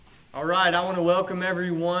All right, I want to welcome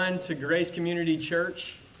everyone to Grace Community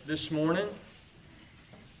Church this morning.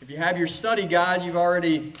 If you have your study guide, you've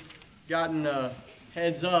already gotten a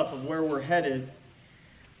heads up of where we're headed.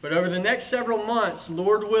 But over the next several months,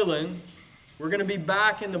 Lord willing, we're going to be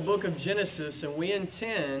back in the book of Genesis, and we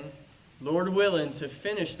intend, Lord willing, to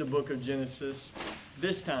finish the book of Genesis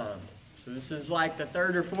this time. So this is like the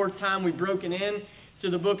third or fourth time we've broken in to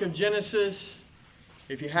the book of Genesis.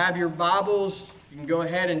 If you have your Bibles, you can go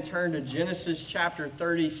ahead and turn to Genesis chapter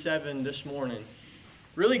 37 this morning.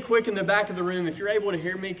 Really quick in the back of the room, if you're able to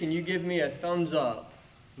hear me, can you give me a thumbs up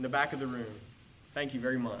in the back of the room? Thank you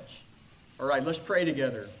very much. All right, let's pray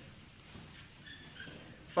together.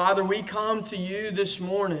 Father, we come to you this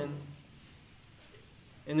morning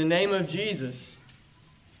in the name of Jesus.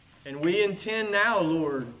 And we intend now,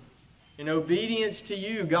 Lord, in obedience to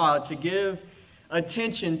you, God, to give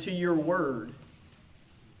attention to your word,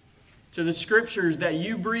 to the scriptures that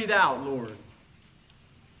you breathe out, Lord.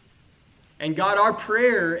 And God, our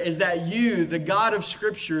prayer is that you, the God of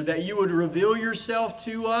Scripture, that you would reveal yourself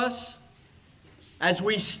to us as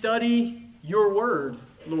we study your word,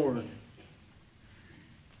 Lord.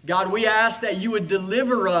 God, we ask that you would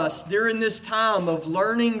deliver us during this time of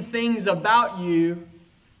learning things about you,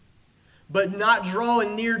 but not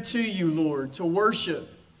drawing near to you, Lord, to worship,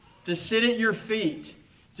 to sit at your feet,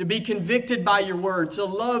 to be convicted by your word, to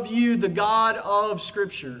love you, the God of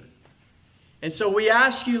Scripture. And so we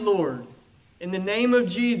ask you, Lord, in the name of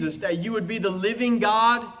Jesus, that you would be the living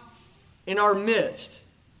God in our midst.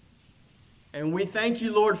 And we thank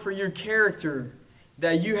you, Lord, for your character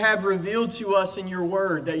that you have revealed to us in your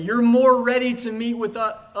word, that you're more ready to meet with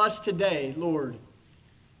us today, Lord,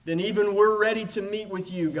 than even we're ready to meet with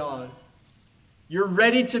you, God. You're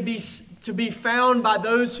ready to be found by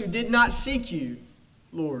those who did not seek you,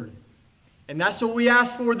 Lord. And that's what we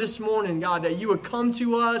ask for this morning, God, that you would come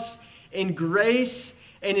to us in grace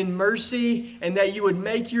and in mercy, and that you would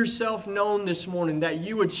make yourself known this morning, that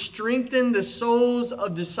you would strengthen the souls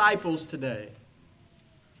of disciples today.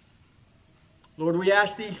 Lord, we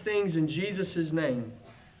ask these things in Jesus' name.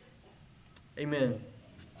 Amen.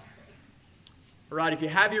 All right, if you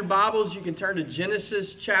have your Bibles, you can turn to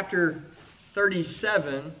Genesis chapter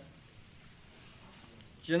 37.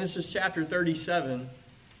 Genesis chapter 37.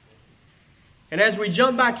 And as we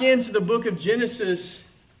jump back into the book of Genesis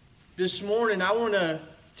this morning, I want to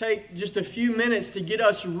take just a few minutes to get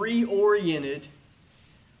us reoriented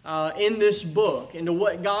in this book, into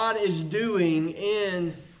what God is doing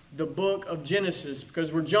in the book of Genesis.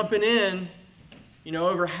 Because we're jumping in,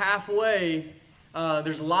 over halfway.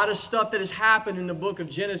 There's a lot of stuff that has happened in the book of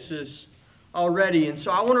Genesis already. And so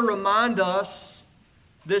I want to remind us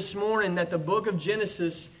this morning that the book of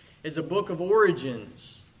Genesis is a book of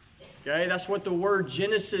origins. Okay, that's what the word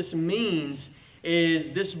Genesis means, is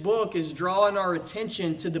this book is drawing our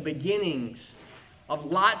attention to the beginnings of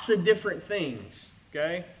lots of different things.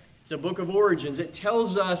 Okay, it's a book of origins. It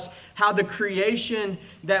tells us how the creation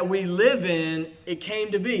that we live in, it came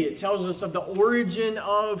to be. It tells us of the origin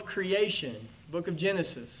of creation, book of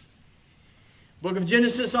Genesis. Book of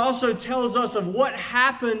Genesis also tells us of what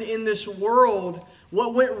happened in this world,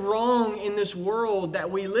 what went wrong in this world that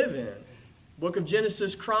we live in. Book of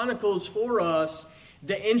Genesis chronicles for us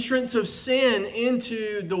the entrance of sin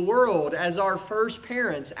into the world as our first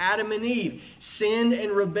parents, Adam and Eve, sinned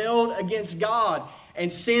and rebelled against God.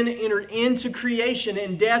 And sin entered into creation,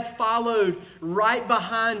 and death followed right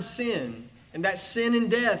behind sin. And that sin and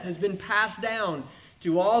death has been passed down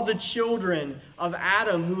to all the children of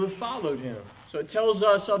Adam who have followed him. So it tells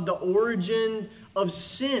us of the origin of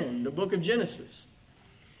sin, the book of Genesis.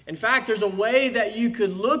 In fact, there's a way that you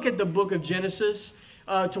could look at the book of Genesis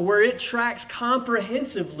to where it tracks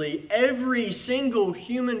comprehensively every single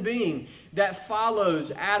human being that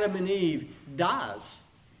follows Adam and Eve dies.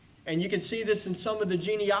 And you can see this in some of the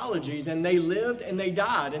genealogies. And they lived and they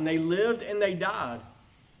died. And they lived and they died.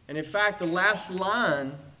 And in fact, the last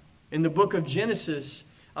line in the book of Genesis,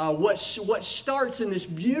 what starts in this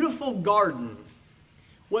beautiful garden,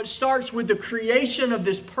 what starts with the creation of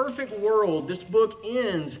this perfect world, this book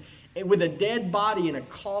ends with a dead body in a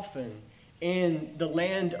coffin in the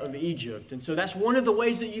land of Egypt. And so that's one of the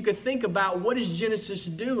ways that you could think about what is Genesis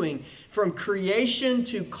doing from creation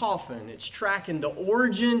to coffin. It's tracking the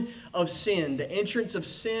origin of sin, the entrance of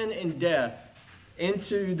sin and death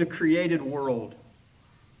into the created world.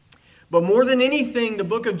 But more than anything, the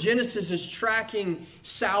book of Genesis is tracking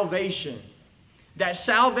salvation. That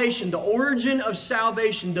salvation, the origin of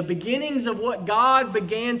salvation, the beginnings of what God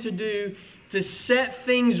began to do to set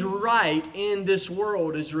things right in this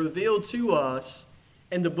world is revealed to us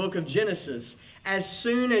in the book of Genesis as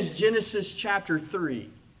soon as Genesis chapter 3.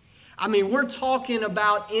 I mean, we're talking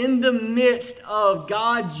about in the midst of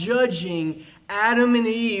God judging Adam and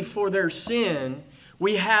Eve for their sin,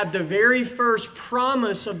 we have the very first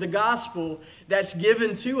promise of the gospel that's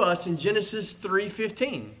given to us in Genesis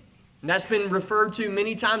 3:15. And that's been referred to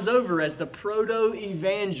many times over as the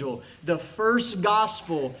proto-evangel, the first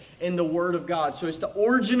gospel in the Word of God. So it's the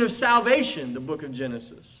origin of salvation, the book of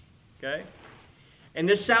Genesis. Okay? And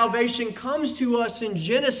this salvation comes to us in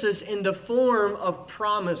Genesis in the form of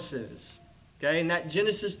promises. Okay? And that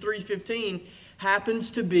Genesis 3:15 happens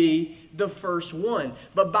to be the first one.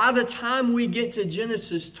 But by the time we get to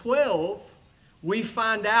Genesis 12, we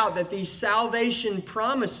find out that these salvation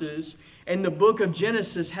promises in the book of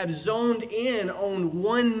Genesis have zoned in on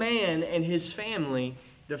one man and his family,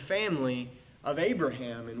 the family of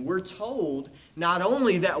Abraham. And we're told not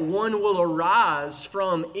only that one will arise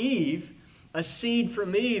from Eve, a seed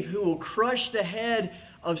from Eve who will crush the head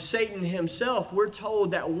of Satan himself, we're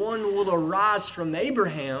told that one will arise from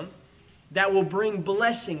Abraham that will bring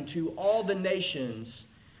blessing to all the nations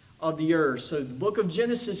of the earth. So the book of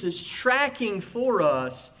Genesis is tracking for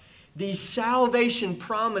us these salvation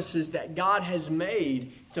promises that God has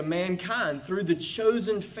made to mankind through the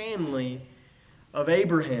chosen family of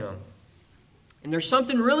Abraham. And there's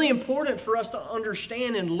something really important for us to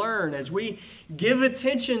understand and learn as we give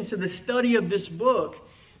attention to the study of this book.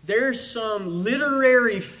 There's some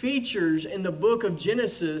literary features in the book of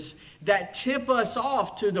Genesis that tip us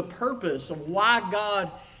off to the purpose of why God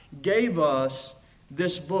gave us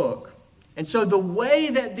this book. And so the way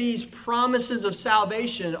that these promises of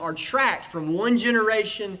salvation are tracked from one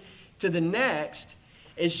generation to the next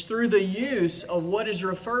is through the use of what is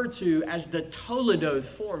referred to as the Toledoth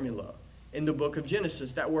formula in the book of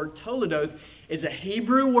Genesis. That word Toledoth is a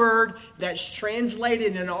Hebrew word that's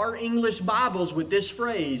translated in our English Bibles with this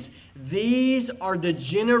phrase, "These are the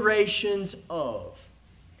generations of."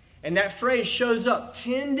 And that phrase shows up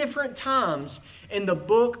 10 different times in the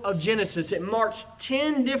book of Genesis. It marks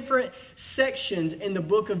 10 different sections in the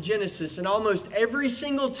book of Genesis. And almost every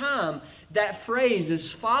single time, that phrase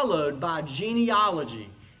is followed by genealogy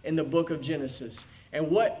in the book of Genesis.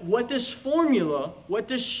 And what this formula, what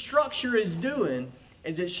this structure is doing,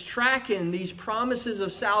 is it's tracking these promises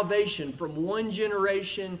of salvation from one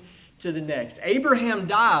generation to the next. Abraham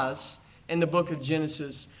dies in the book of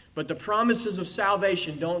Genesis, but the promises of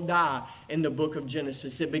salvation don't die in the book of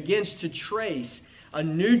Genesis. It begins to trace a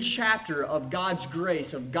new chapter of God's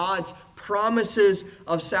grace, of God's promises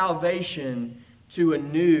of salvation to a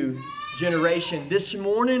new generation. This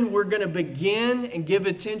morning, we're going to begin and give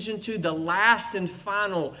attention to the last and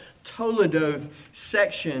final Toledoth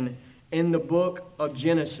section in the book of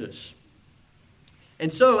Genesis.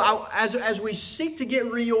 And so, as we seek to get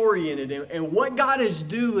reoriented and what God is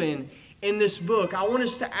doing in this book, I want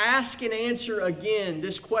us to ask and answer again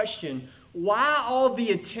this question: why all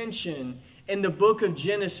the attention in the book of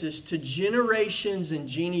Genesis to generations and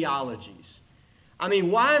genealogies? I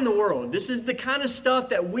mean, why in the world? This is the kind of stuff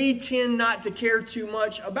that we tend not to care too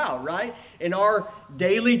much about, right? In our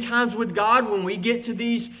daily times with God, when we get to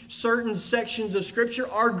these certain sections of Scripture,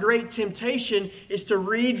 our great temptation is to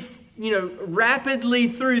read, rapidly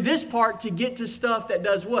through this part to get to stuff that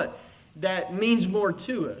does what? That means more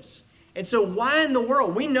to us. And so why in the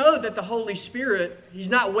world? We know that the Holy Spirit,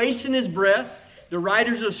 He's not wasting His breath. The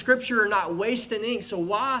writers of Scripture are not wasting ink. So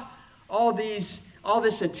why all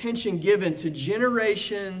this attention given to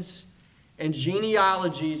generations and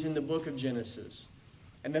genealogies in the book of Genesis?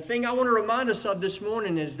 And the thing I want to remind us of this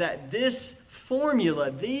morning is that this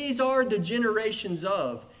formula, these are the generations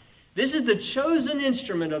of, this is the chosen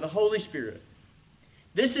instrument of the Holy Spirit.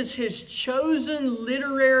 This is His chosen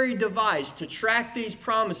literary device to track these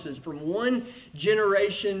promises from one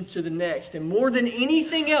generation to the next. And more than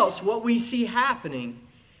anything else, what we see happening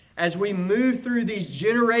as we move through these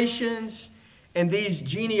generations and these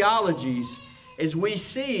genealogies is we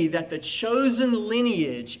see that the chosen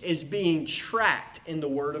lineage is being tracked in the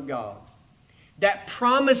Word of God. That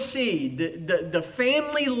promised seed, the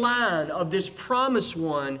family line of this promised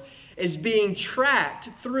one is being tracked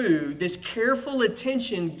through this careful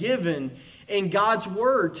attention given in God's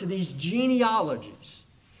Word to these genealogies.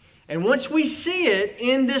 And once we see it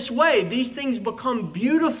in this way, these things become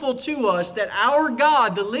beautiful to us, that our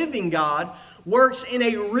God, the living God, works in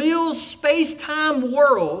a real space-time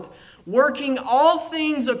world, working all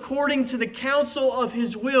things according to the counsel of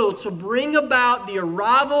His will to bring about the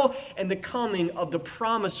arrival and the coming of the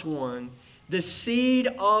promised one, the seed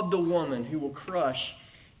of the woman who will crush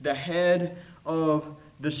the head of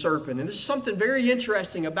the serpent. And this is something very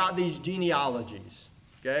interesting about these genealogies,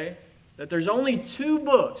 okay? That there's only 2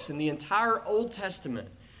 books in the entire Old Testament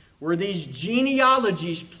where these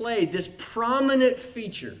genealogies played this prominent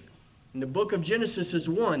feature. And the book of Genesis is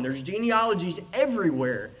one. There's genealogies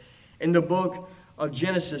everywhere in the book of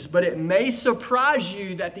Genesis. But it may surprise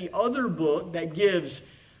you that the other book that gives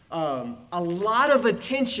a lot of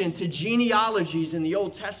attention to genealogies in the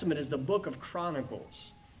Old Testament is the book of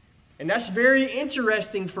Chronicles. And that's very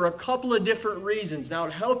interesting for a couple of different reasons. Now,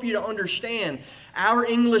 to help you to understand, our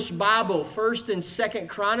English Bible, 1st and 2nd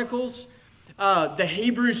Chronicles, the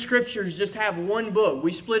Hebrew Scriptures just have one book.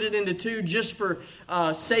 We split it into two just for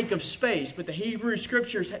sake of space. But the Hebrew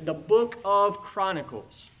Scriptures, the book of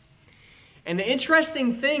Chronicles. And the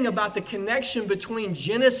interesting thing about the connection between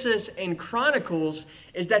Genesis and Chronicles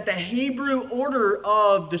is that the Hebrew order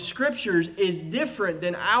of the Scriptures is different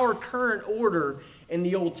than our current order in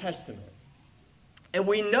the Old Testament. And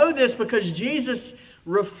we know this because Jesus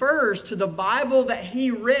refers to the Bible that he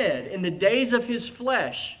read in the days of his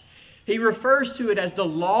flesh. He refers to it as the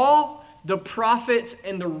law, the prophets,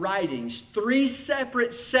 and the writings. 3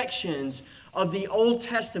 separate sections of the Old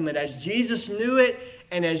Testament as Jesus knew it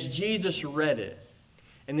and as Jesus read it.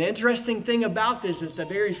 And the interesting thing about this is the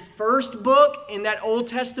very first book in that Old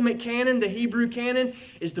Testament canon, the Hebrew canon,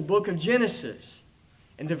 is the book of Genesis.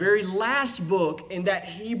 And the very last book in that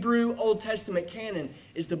Hebrew Old Testament canon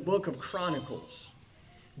is the book of Chronicles.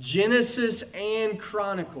 Genesis and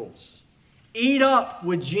Chronicles eat up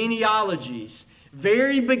with genealogies.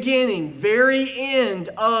 Very beginning, very end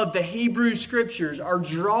of the Hebrew Scriptures are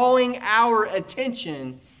drawing our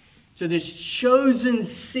attention to this chosen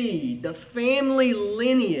seed, the family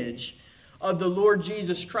lineage of the Lord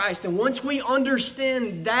Jesus Christ. And once we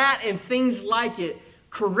understand that and things like it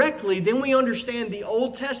correctly, then we understand the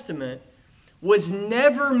Old Testament was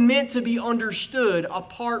never meant to be understood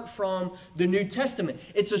apart from the New Testament.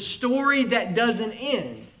 It's a story that doesn't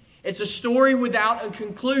end. It's a story without a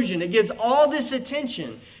conclusion. It gives all this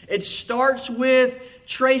attention. It starts with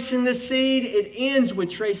tracing the seed. It ends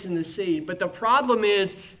with tracing the seed. But the problem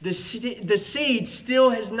is the seed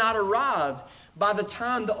still has not arrived by the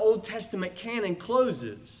time the Old Testament canon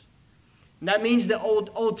closes. And that means the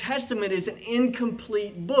Old Testament is an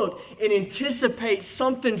incomplete book. It anticipates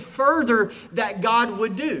something further that God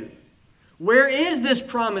would do. Where is this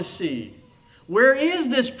promised seed? Where is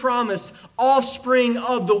this promised offspring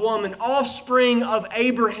of the woman, offspring of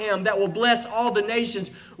Abraham that will bless all the nations?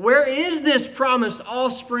 Where is this promised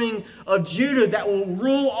offspring of Judah that will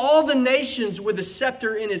rule all the nations with a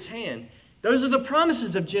scepter in his hand? Those are the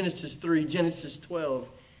promises of Genesis 3, Genesis 12,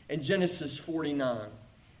 and Genesis 49.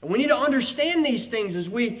 And we need to understand these things as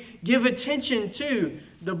we give attention to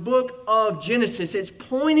the book of Genesis. It's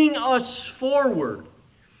pointing us forward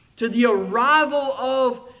to the arrival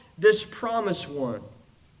of this promised one.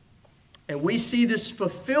 And we see this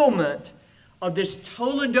fulfillment of this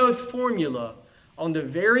Toledoth formula on the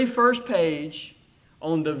very first page,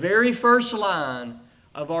 on the very first line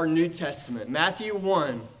of our New Testament. Matthew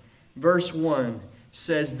 1, verse 1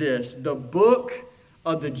 says this: the book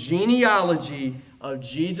of the genealogy of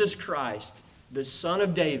Jesus Christ, the son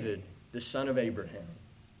of David, the son of Abraham.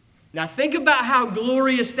 Now think about how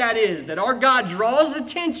glorious that is, that our God draws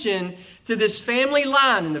attention to this family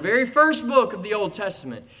line in the very first book of the Old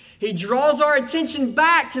Testament. He draws our attention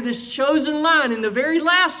back to this chosen line in the very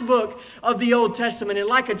last book of the Old Testament. And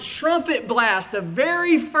like a trumpet blast, the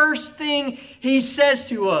very first thing he says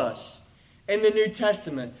to us in the New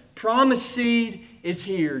Testament, promised seed is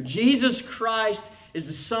here. Jesus Christ is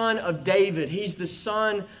the son of David. He's the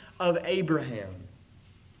son of Abraham.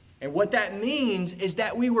 And what that means is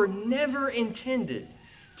that we were never intended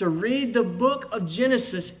to read the book of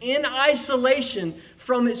Genesis in isolation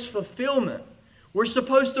from its fulfillment. We're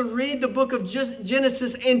supposed to read the book of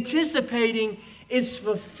Genesis anticipating its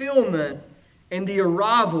fulfillment and the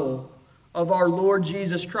arrival of our Lord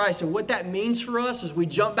Jesus Christ. And what that means for us as we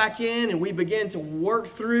jump back in and we begin to work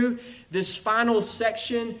through this final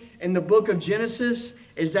section in the book of Genesis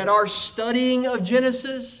is that our studying of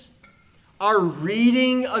Genesis, our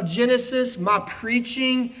reading of Genesis, my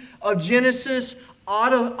preaching of Genesis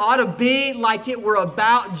ought to be like it were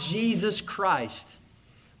about Jesus Christ.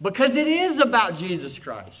 Because it is about Jesus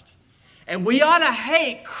Christ. And we ought to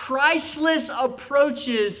hate Christless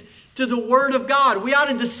approaches to the Word of God. We ought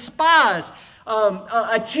to despise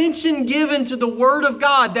attention given to the Word of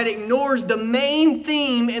God that ignores the main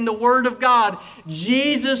theme in the Word of God,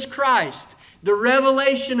 Jesus Christ. The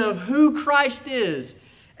revelation of who Christ is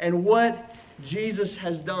and what Jesus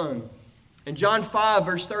has done. In John 5,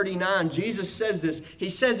 verse 39, Jesus says this. He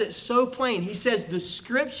says it so plain. He says, the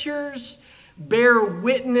Scriptures bear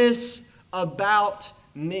witness about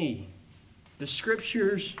me. The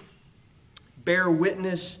Scriptures bear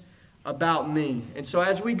witness about me. And so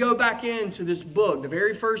as we go back into this book, the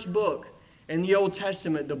very first book in the Old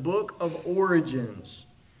Testament, the book of origins,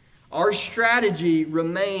 our strategy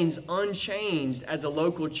remains unchanged as a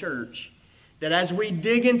local church. That as we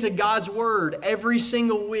dig into God's Word every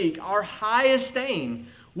single week, our highest aim,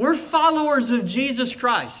 we're followers of Jesus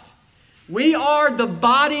Christ. We are the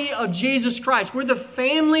body of Jesus Christ. We're the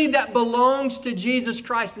family that belongs to Jesus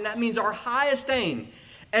Christ. And that means our highest aim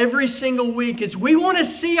every single week is we want to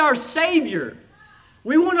see our Savior.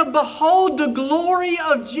 We want to behold the glory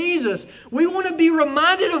of Jesus. We want to be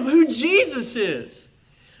reminded of who Jesus is.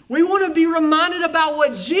 We want to be reminded about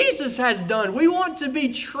what Jesus has done. We want to be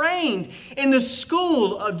trained in the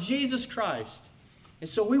school of Jesus Christ. And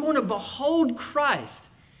so we want to behold Christ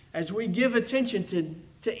as we give attention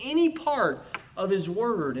to any part of His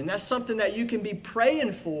Word. And that's something that you can be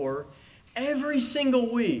praying for every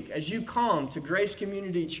single week as you come to Grace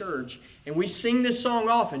Community Church. And we sing this song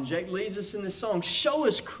often. Jake leads us in this song. Show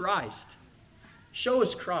us Christ. Show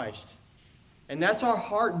us Christ. And that's our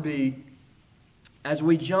heartbeat as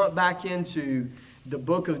we jump back into the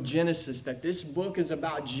book of Genesis, that this book is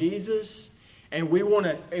about Jesus, and we want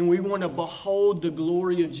to behold the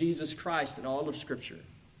glory of Jesus Christ in all of Scripture.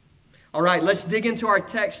 All right, let's dig into our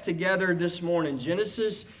text together this morning.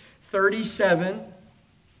 Genesis 37,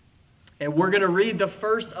 and we're going to read the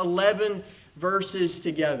first 11 verses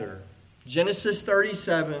together. Genesis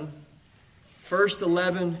 37, first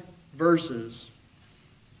 11 verses.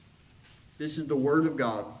 This is the Word of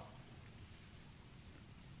God.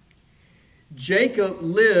 Jacob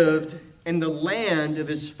lived in the land of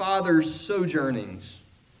his father's sojournings,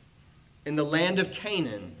 in the land of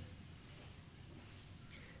Canaan.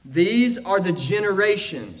 These are the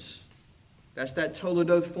generations. That's that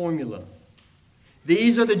Toledo formula.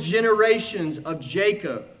 These are the generations of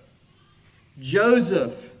Jacob.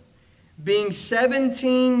 Joseph, being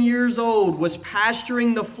 17 years old, was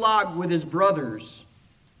pasturing the flock with his brothers.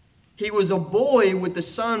 He was a boy with the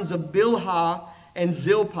sons of Bilhah and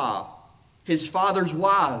Zilpah, his father's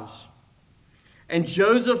wives. And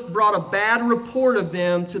Joseph brought a bad report of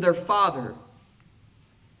them to their father.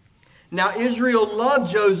 Now Israel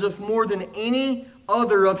loved Joseph more than any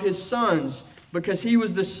other of his sons, because he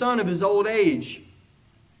was the son of his old age.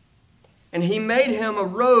 And he made him a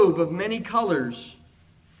robe of many colors.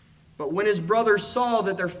 But when his brothers saw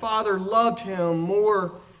that their father loved him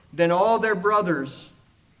more than all their brothers,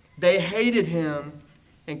 they hated him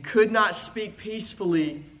and could not speak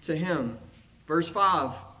peacefully to him. Verse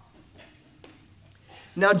 5.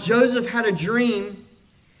 Now Joseph had a dream,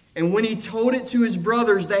 and when he told it to his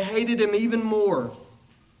brothers, they hated him even more.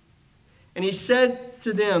 And he said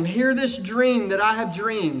to them, "Hear this dream that I have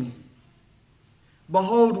dreamed.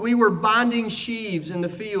 Behold, we were binding sheaves in the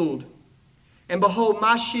field. And behold,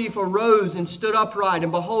 my sheaf arose and stood upright.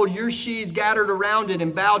 And behold, your sheaves gathered around it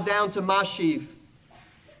and bowed down to my sheaf."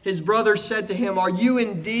 His brothers said to him, "Are you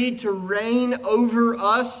indeed to reign over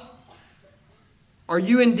us? Are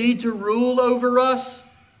you indeed to rule over us?"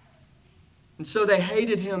 And so they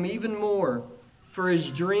hated him even more for his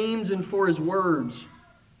dreams and for his words.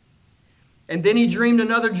 And then he dreamed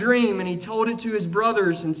another dream, and he told it to his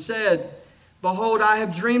brothers and said, "Behold, I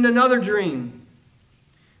have dreamed another dream.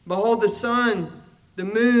 Behold, the sun, the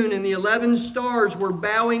moon, and the 11 stars were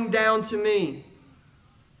bowing down to me."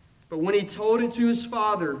 But when he told it to his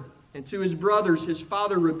father and to his brothers, his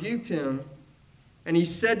father rebuked him. And he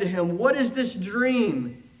said to him, "What is this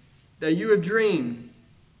dream that you have dreamed?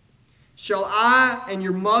 Shall I and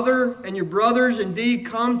your mother and your brothers indeed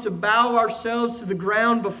come to bow ourselves to the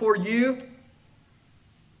ground before you?"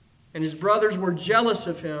 And his brothers were jealous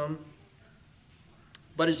of him,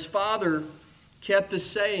 but his father kept the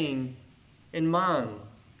saying in mind.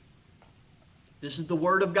 This is the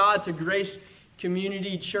word of God to Grace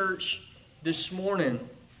Community Church this morning.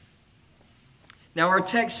 Now our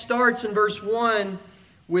text starts in verse 1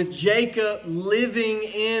 with Jacob living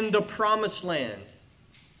in the promised land.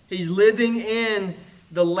 He's living in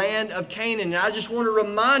the land of Canaan. And I just want to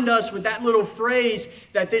remind us with that little phrase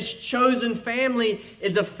that this chosen family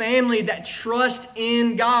is a family that trusts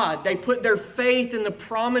in God. They put their faith in the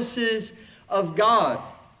promises of God.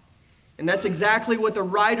 And that's exactly what the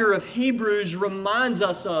writer of Hebrews reminds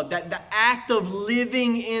us of, that the act of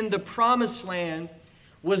living in the promised land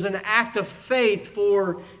was an act of faith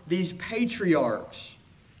for these patriarchs.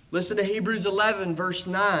 Listen to Hebrews 11, verse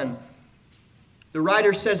 9. The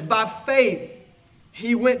writer says, "By faith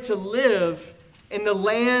he went to live in the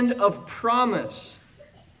land of promise,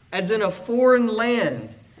 as in a foreign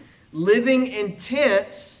land, living in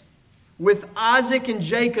tents with Isaac and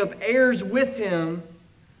Jacob, heirs with him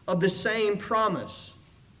of the same promise.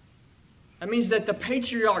 That means that the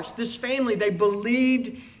patriarchs, this family, they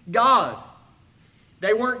believed God.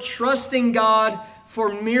 They weren't trusting God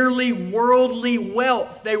for merely worldly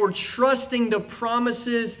wealth. They were trusting the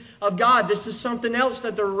promises of God. This is something else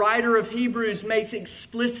that the writer of Hebrews makes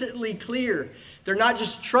explicitly clear. They're not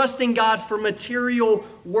just trusting God for material,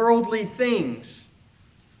 worldly things.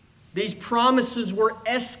 These promises were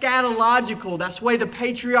eschatological. That's the way the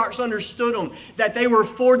patriarchs understood them, that they were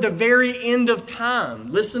for the very end of time.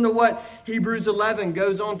 Listen to what Hebrews 11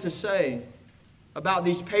 goes on to say about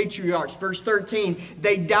these patriarchs. Verse 13,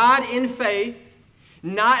 they died in faith,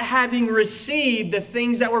 not having received the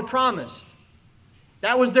things that were promised.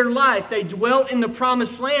 That was their life. They dwelt in the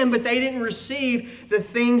promised land, but they didn't receive the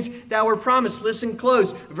things that were promised. Listen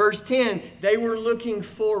close. Verse 10, they were looking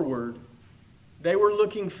forward. They were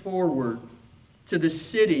looking forward to the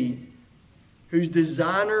city whose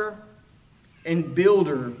designer and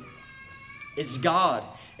builder is God.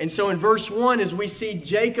 And so in verse 1, as we see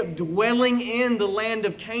Jacob dwelling in the land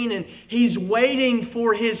of Canaan, he's waiting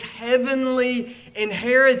for his heavenly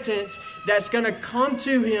inheritance that's going to come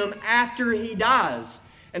to him after he dies.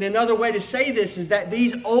 And another way to say this is that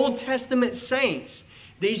these Old Testament saints,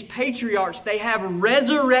 these patriarchs, they have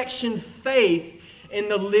resurrection faith in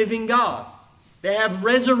the living God. They have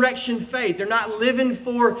resurrection faith. They're not living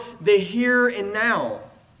for the here and now.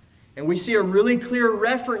 And we see a really clear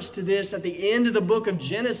reference to this at the end of the book of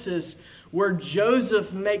Genesis, where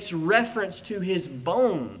Joseph makes reference to his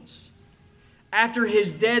bones. After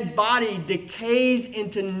his dead body decays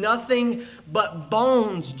into nothing but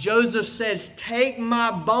bones, Joseph says, "Take my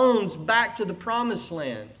bones back to the promised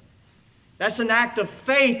land." That's an act of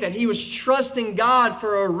faith that he was trusting God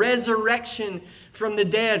for a resurrection from the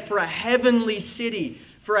dead, for a heavenly city,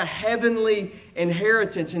 for a heavenly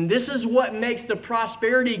inheritance. And this is what makes the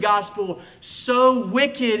prosperity gospel so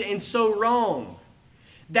wicked and so wrong.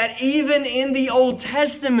 That even in the Old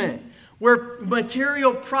Testament, where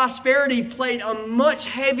material prosperity played a much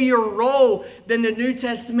heavier role than the New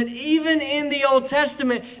Testament, even in the Old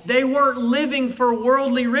Testament, they weren't living for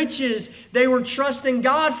worldly riches. They were trusting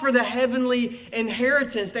God for the heavenly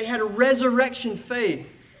inheritance. They had a resurrection faith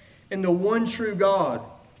in the one true God.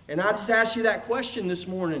 And I just asked you that question this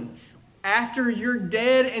morning. After you're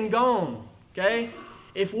dead and gone, okay?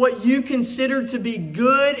 If what you consider to be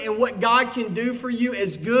good and what God can do for you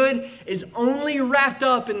as good is only wrapped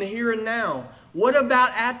up in the here and now, what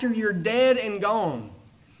about after you're dead and gone?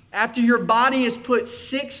 After your body is put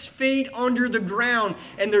 6 feet under the ground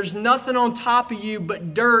and there's nothing on top of you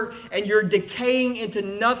but dirt and you're decaying into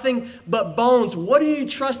nothing but bones, what are you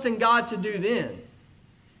trusting God to do then?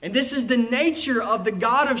 And this is the nature of the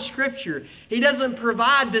God of Scripture. He doesn't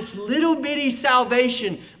provide this little bitty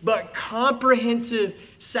salvation, but comprehensive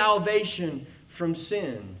salvation from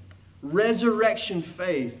sin. Resurrection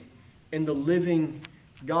faith in the living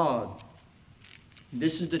God.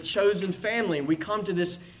 This is the chosen family. And we come to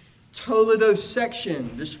this Toledo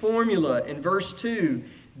section, this formula in verse 2.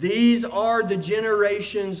 These are the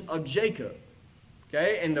generations of Jacob.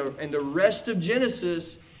 Okay? And the rest of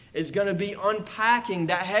Genesis is going to be unpacking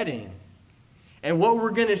that heading. And what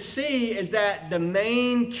we're going to see is that the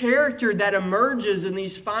main character that emerges in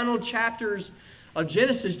these final chapters of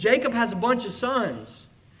Genesis, Jacob has a bunch of sons,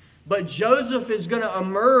 but Joseph is going to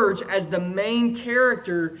emerge as the main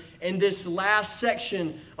character in this last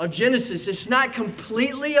section of Genesis. It's not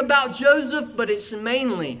completely about Joseph, but it's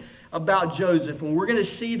mainly about Joseph. And we're going to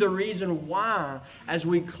see the reason why as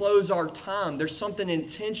we close our time. There's something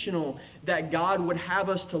intentional that God would have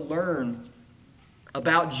us to learn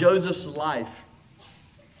about Joseph's life.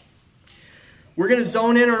 We're going to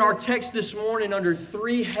zone in on our text this morning under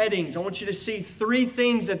 3 headings. I want you to see 3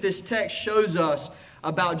 things that this text shows us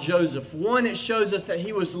about Joseph. 1, it shows us that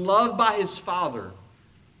he was loved by his father.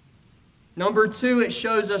 Number 2, it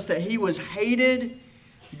shows us that he was hated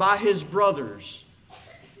by his brothers.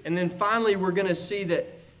 And then finally, we're going to see that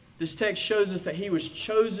this text shows us that he was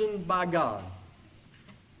chosen by God.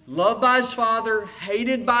 Loved by his father,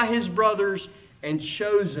 hated by his brothers, and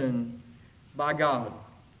chosen by God.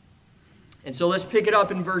 And so let's pick it up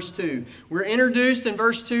in verse 2. We're introduced in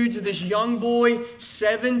verse 2 to this young boy,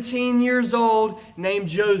 17 years old, named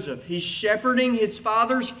Joseph. He's shepherding his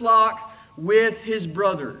father's flock with his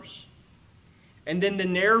brothers. And then the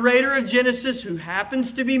narrator of Genesis, who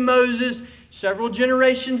happens to be Moses, several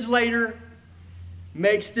generations later,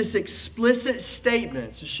 makes this explicit statement.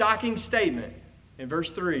 It's a shocking statement in verse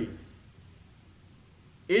 3.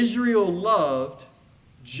 Israel loved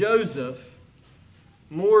Joseph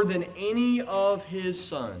more than any of his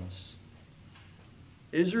sons.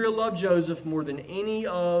 Israel loved Joseph more than any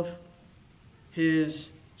of his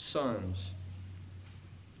sons.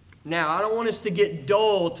 Now, I don't want us to get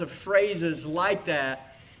dull to phrases like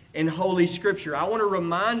that in Holy Scripture. I want to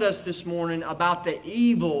remind us this morning about the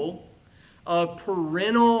evil of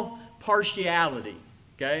parental partiality,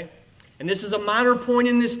 okay? And this is a minor point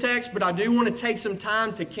in this text, but I do want to take some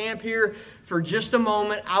time to camp here for just a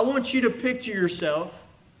moment. I want you to picture yourself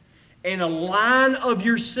in a line of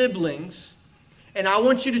your siblings, and I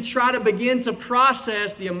want you to try to begin to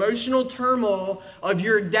process the emotional turmoil of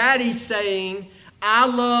your daddy saying, I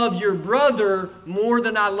love your brother more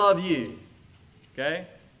than I love you. Okay?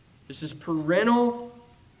 This is parental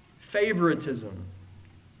favoritism.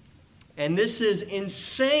 And this is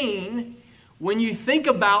insane when you think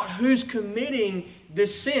about who's committing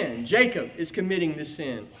this sin. Jacob is committing this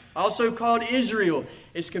sin. Also called Israel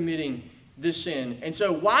is committing this sin. And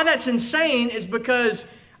so why that's insane is because,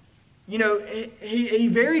 you know, he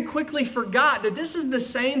very quickly forgot that this is the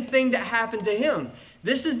same thing that happened to him.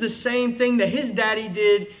 This is the same thing that his daddy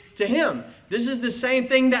did to him. This is the same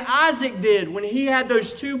thing that Isaac did when he had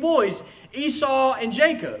those two boys, Esau and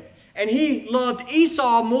Jacob. And he loved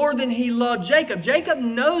Esau more than he loved Jacob. Jacob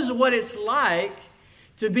knows what it's like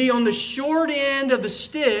to be on the short end of the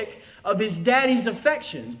stick of his daddy's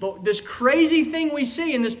affections. But this crazy thing we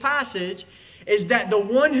see in this passage is that the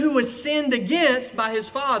one who was sinned against by his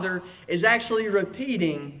father is actually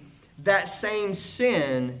repeating that same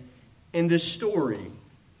sin in this story.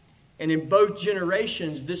 And in both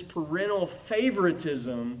generations, this parental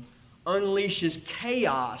favoritism unleashes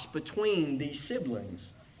chaos between these siblings.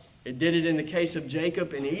 It did it in the case of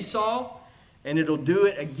Jacob and Esau, and it'll do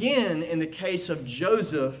it again in the case of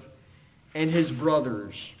Joseph and his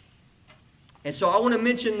brothers. And so I want to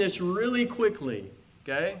mention this really quickly,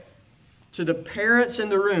 okay? To the parents in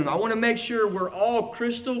the room, I want to make sure we're all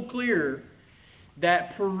crystal clear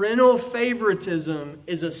that parental favoritism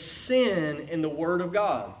is a sin in the Word of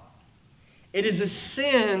God. It is a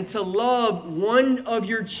sin to love one of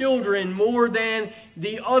your children more than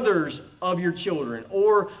the others of your children,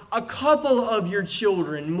 or a couple of your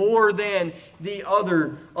children more than the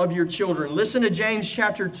other of your children. Listen to James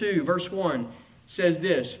chapter 2, verse 1. It says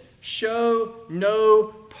this, show no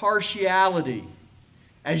partiality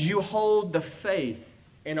as you hold the faith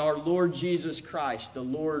in our Lord Jesus Christ, the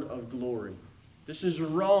Lord of glory. This is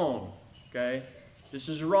wrong, okay? This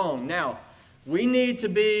is wrong. Now, we need to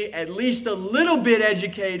be at least a little bit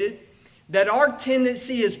educated that our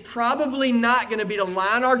tendency is probably not going to be to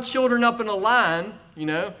line our children up in a line, you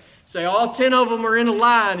know, say all 10 of them are in a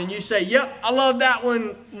line and you say, yep, I love that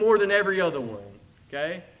one more than every other one,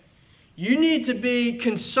 okay? You need to be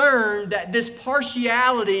concerned that this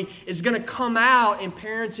partiality is going to come out in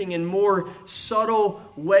parenting in more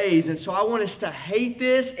subtle ways. And so I want us to hate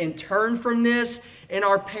this and turn from this in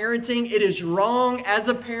our parenting. It is wrong as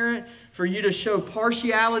a parent for you to show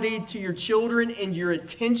partiality to your children in your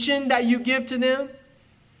attention that you give to them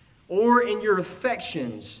or in your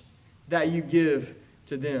affections that you give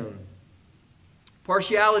to them.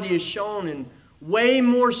 Partiality is shown in way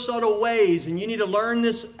more subtle ways, and you need to learn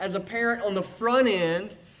this as a parent on the front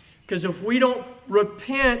end, because if we don't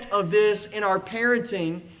repent of this in our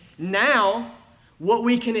parenting, now what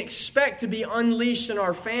we can expect to be unleashed in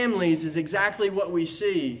our families is exactly what we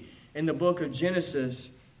see in the book of Genesis,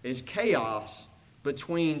 is chaos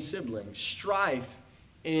between siblings, strife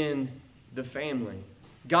in the family.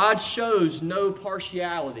 God shows no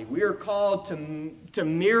partiality. We are called to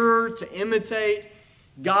mirror, to imitate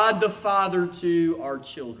God the Father to our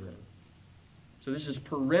children. So this is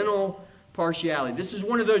parental partiality. This is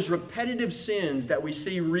one of those repetitive sins that we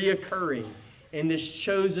see reoccurring in this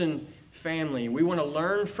chosen family. We want to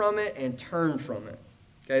learn from it and turn from it.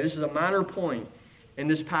 Okay, this is a minor point in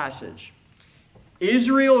this passage.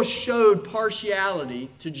 Israel showed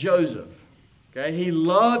partiality to Joseph. Okay, he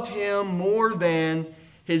loved him more than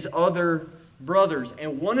his other brothers.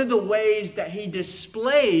 And one of the ways that he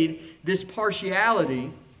displayed this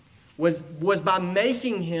partiality was by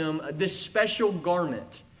making him this special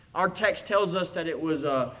garment. Our text tells us that it was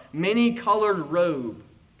a many-colored robe,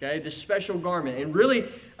 okay, this special garment. And really,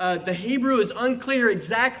 the Hebrew is unclear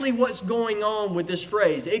exactly what's going on with this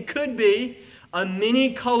phrase. It could be a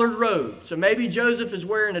many-colored robe. So maybe Joseph is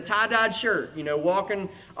wearing a tie-dyed shirt, you know, walking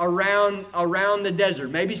around the desert.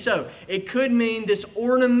 Maybe so. It could mean this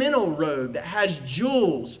ornamental robe that has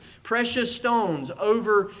jewels, precious stones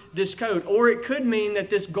over this coat. Or it could mean that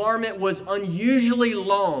this garment was unusually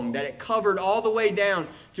long, that it covered all the way down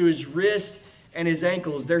to his wrist and his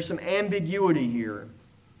ankles. There's some ambiguity here.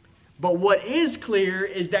 But what is clear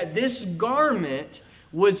is that this garment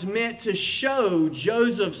was meant to show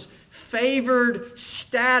Joseph's favored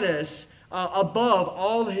status above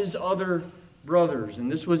all his other brothers. And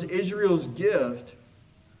this was Israel's gift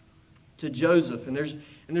to Joseph. And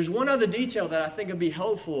there's one other detail that I think would be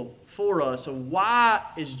helpful for us of why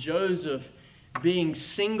is Joseph being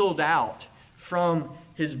singled out from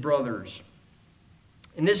his brothers.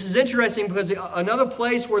 And this is interesting because another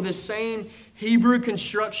place where the same Hebrew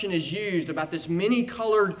construction is used about this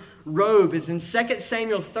many-colored robe is in 2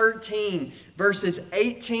 Samuel 13, verses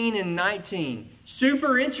 18 and 19.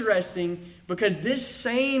 Super interesting because this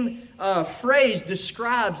same phrase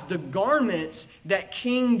describes the garments that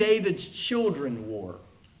King David's children wore.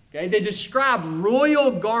 Okay? They describe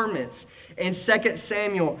royal garments in 2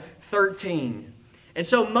 Samuel 13. And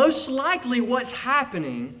so most likely what's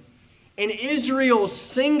happening in Israel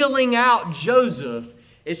singling out Joseph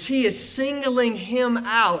is he is singling him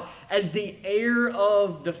out as the heir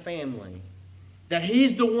of the family. That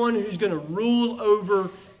he's the one who's going to rule over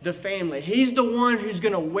the family. He's the one who's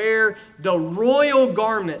going to wear the royal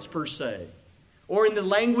garments per se. Or in the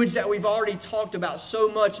language that we've already talked about so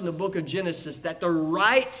much in the book of Genesis, that the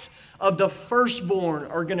rights of the firstborn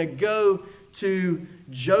are going to go to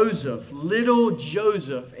Joseph, little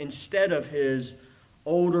Joseph, instead of his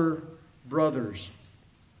older brothers.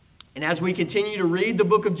 And as we continue to read the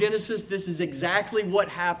book of Genesis, this is exactly what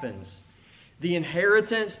happens. The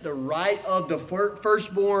inheritance, the right of the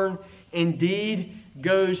firstborn, indeed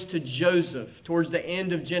goes to Joseph towards the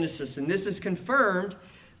end of Genesis. And this is confirmed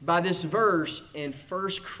by this verse in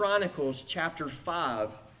 1 Chronicles chapter 5.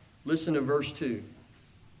 Listen to verse 2.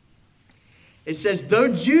 It says, "Though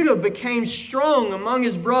Judah became strong among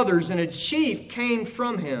his brothers and a chief came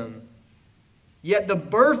from him, yet the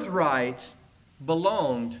birthright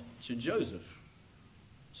belonged to Joseph."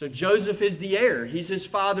 So Joseph is the heir. He's his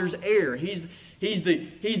father's heir. He's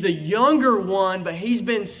the younger one, but he's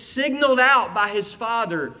been signaled out by his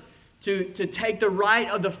father to take the right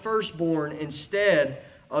of the firstborn instead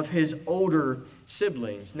of his older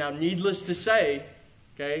siblings. Now, needless to say,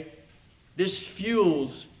 okay, this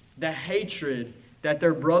fuels the hatred that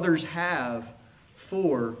their brothers have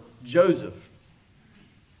for Joseph.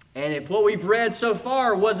 And if what we've read so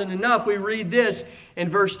far wasn't enough, we read this in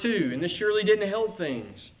verse 2. And this surely didn't help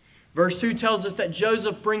things. Verse 2 tells us that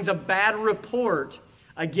Joseph brings a bad report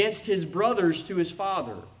against his brothers to his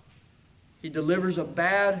father. He delivers a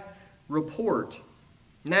bad report.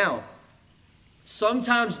 Now,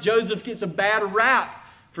 sometimes Joseph gets a bad rap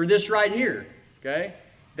for this right here. Okay?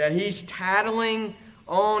 That he's tattling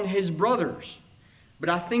on his brothers. But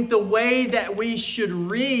I think the way that we should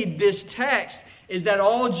read this text is that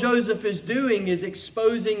all Joseph is doing is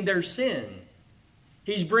exposing their sin.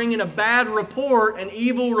 He's bringing a bad report, an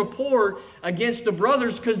evil report against the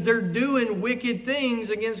brothers because they're doing wicked things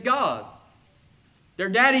against God. Their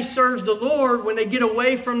daddy serves the Lord. When they get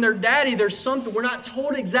away from their daddy, there's something, we're not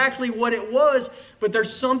told exactly what it was, but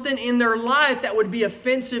there's something in their life that would be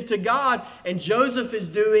offensive to God. And Joseph is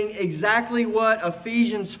doing exactly what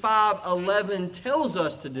Ephesians 5:11 tells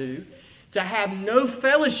us to do. To have no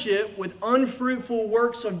fellowship with unfruitful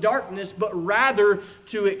works of darkness, but rather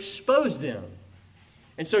to expose them.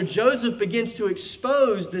 And so Joseph begins to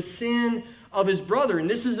expose the sin of his brother. And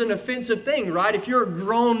this is an offensive thing, right? If you're a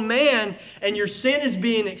grown man and your sin is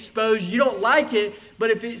being exposed, you don't like it.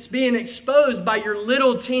 But if it's being exposed by your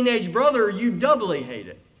little teenage brother, you doubly hate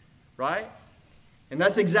it, right? And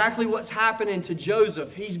that's exactly what's happening to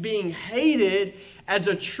Joseph. He's being hated as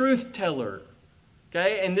a truth teller.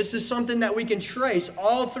 Okay? And this is something that we can trace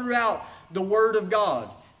all throughout the Word of God.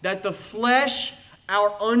 That the flesh,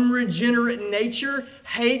 our unregenerate nature,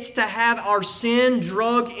 hates to have our sin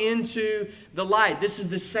drug into the light. This is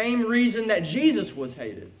the same reason that Jesus was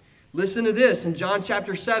hated. Listen to this in John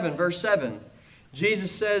chapter 7, verse 7.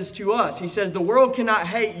 Jesus says to us, he says, "The world cannot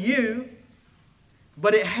hate you,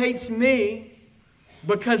 but it hates me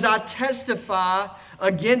because I testify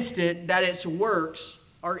against it that its works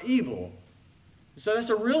are evil." So that's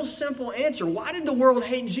a real simple answer. Why did the world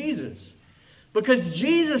hate Jesus? Because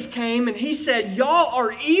Jesus came and he said, y'all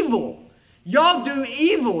are evil. Y'all do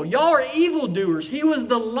evil. Y'all are evildoers. He was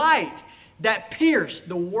the light that pierced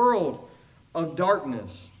the world of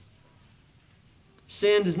darkness.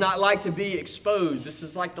 Sin does not like to be exposed. This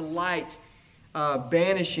is like the light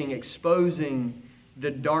banishing, exposing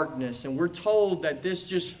the darkness. And we're told that this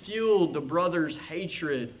just fueled the brothers'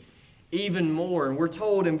 hatred even more. And we're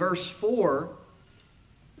told in verse 4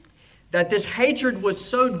 that this hatred was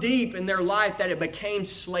so deep in their life that it became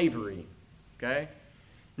slavery. Okay?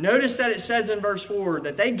 Notice that it says in verse 4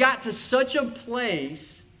 that they got to such a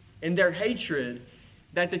place in their hatred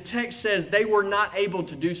that the text says they were not able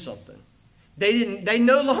to do something. They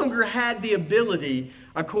no longer had the ability,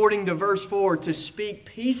 according to verse 4, to speak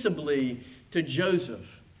peaceably to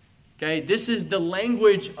Joseph. Okay? This is the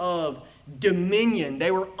language of dominion.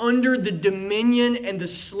 They were under the dominion and the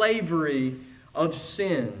slavery of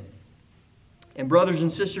sin. And brothers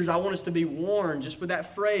and sisters, I want us to be warned just with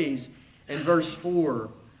that phrase in verse 4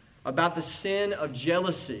 about the sin of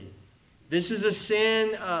jealousy. This is a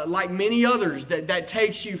sin like many others that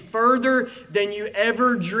takes you further than you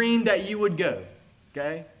ever dreamed that you would go.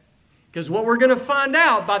 Okay? Because what we're going to find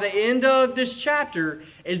out by the end of this chapter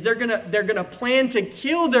is they're going to plan to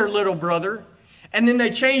kill their little brother, and then they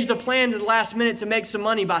change the plan to the last minute to make some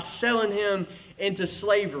money by selling him into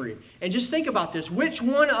slavery. And just think about this. Which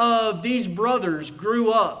one of these brothers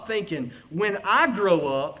grew up thinking, when I grow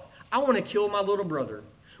up, I want to kill my little brother?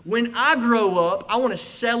 When I grow up, I want to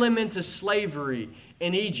sell him into slavery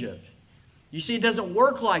in Egypt. You see, it doesn't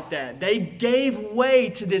work like that. They gave way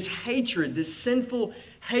to this hatred, this sinful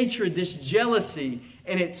hatred, this jealousy,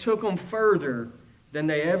 and it took them further than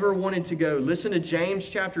they ever wanted to go. Listen to James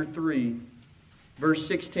chapter 3, verse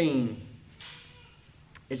 16.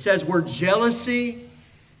 It says, where jealousy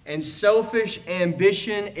and selfish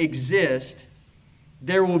ambition exist,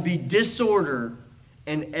 there will be disorder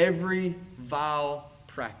in every vile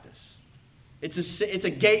practice.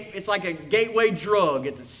 It's like a gateway drug.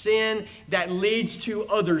 It's a sin that leads to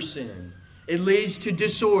other sin. It leads to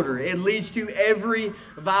disorder. It leads to every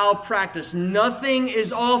vile practice. Nothing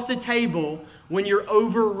is off the table when you're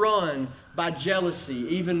overrun by jealousy,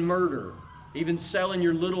 even murder, even selling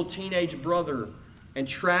your little teenage brother and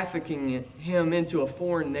trafficking him into a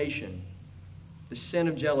foreign nation. The sin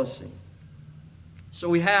of jealousy. So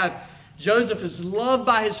we have Joseph is loved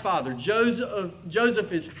by his father.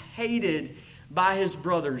 Joseph is hated by his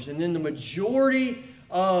brothers. And then the majority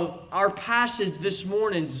of our passage this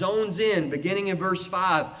morning zones in, beginning in verse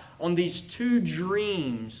 5, on these two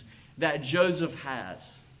dreams that Joseph has.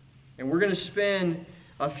 And we're going to spend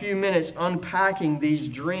a few minutes unpacking these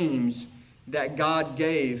dreams that God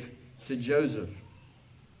gave to Joseph.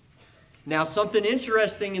 Now, something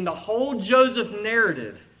interesting in the whole Joseph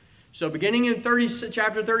narrative, so beginning in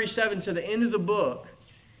chapter 37 to the end of the book,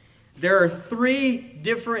 there are three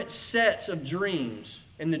different sets of dreams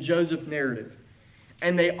in the Joseph narrative.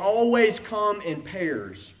 And they always come in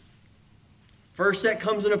pairs. First set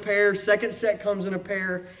comes in a pair, second set comes in a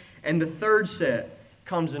pair, and the third set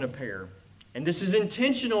comes in a pair. And this is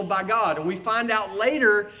intentional by God. And we find out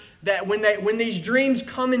later that when these dreams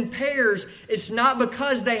come in pairs, it's not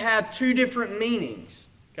because they have two different meanings.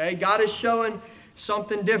 Okay? God is showing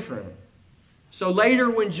something different. So later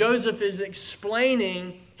when Joseph is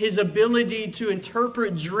explaining his ability to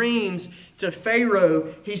interpret dreams to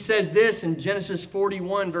Pharaoh, he says this in Genesis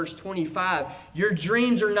 41 verse 25, your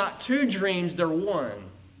dreams are not two dreams, they're one.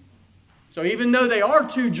 So even though they are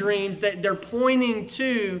two dreams, they're pointing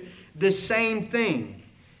to the same thing.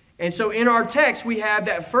 And so in our text, we have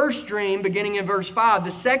that first dream beginning in verse 5,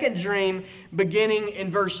 the second dream beginning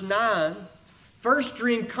in verse 9. First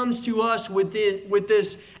dream comes to us with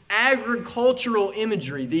this agricultural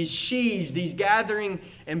imagery, these sheaves, these gathering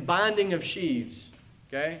and binding of sheaves.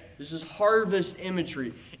 Okay? This is harvest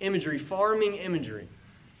imagery, farming imagery.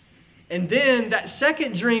 And then that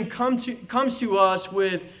second dream comes to us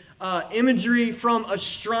with imagery from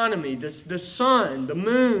astronomy. The sun, the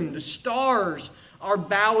moon, the stars are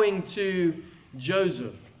bowing to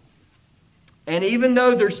Joseph. And even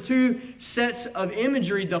though there's two sets of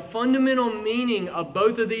imagery, the fundamental meaning of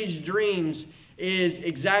both of these dreams is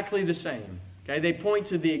exactly the same. Okay? They point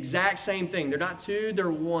to the exact same thing. They're not two,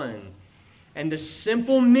 they're one. And the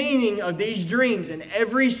simple meaning of these dreams, and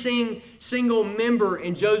every single member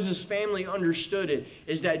in Joseph's family understood it,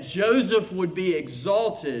 is that Joseph would be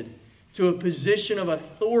exalted to a position of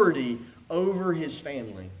authority over his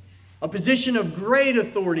family. A position of great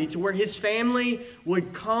authority to where his family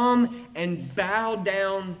would come and bow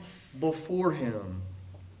down before him.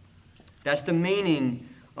 That's the meaning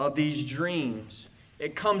of these dreams.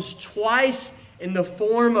 It comes twice in the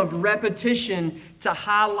form of repetition to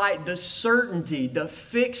highlight the certainty, the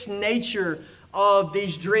fixed nature of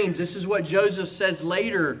these dreams. This is what Joseph says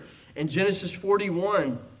later in Genesis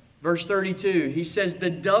 41, verse 32. He says, the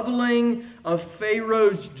doubling of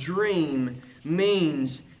Pharaoh's dream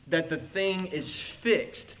means that the thing is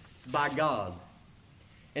fixed by God.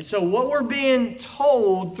 And so what we're being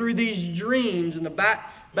told through these dreams in the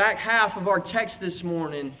back half of our text this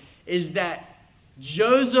morning is that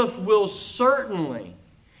Joseph will certainly,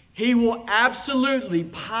 he will absolutely,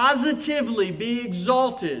 positively be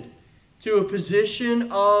exalted to a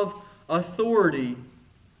position of authority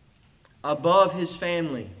above his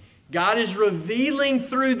family. God is revealing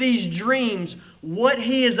through these dreams what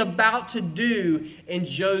he is about to do in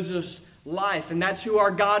Joseph's life. And that's who our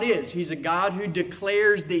God is. He's a God who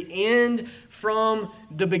declares the end from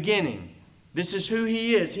the beginning. This is who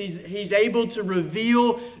He is. He's able to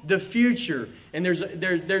reveal the future. And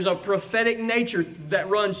there's a prophetic nature that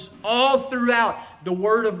runs all throughout the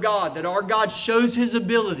Word of God, that our God shows His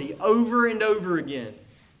ability over and over again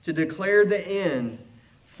to declare the end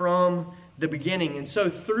from the beginning. And so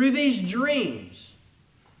through these dreams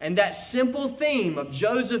and that simple theme of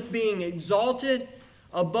Joseph being exalted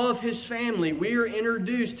above his family, we are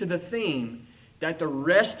introduced to the theme that the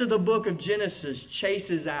rest of the book of Genesis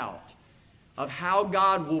chases out, of how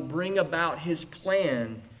God will bring about His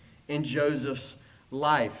plan in Joseph's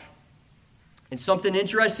life. And something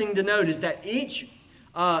interesting to note is that each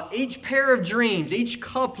pair of dreams, each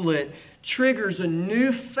couplet, triggers a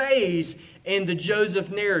new phase in the Joseph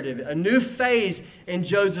narrative, a new phase in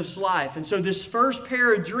Joseph's life. And so this first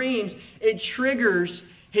pair of dreams, it triggers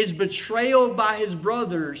his betrayal by his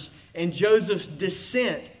brothers and Joseph's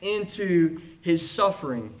descent into his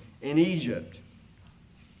suffering in Egypt.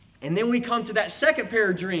 And then we come to that second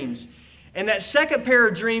pair of dreams. And that second pair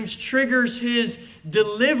of dreams triggers his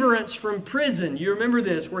deliverance from prison. You remember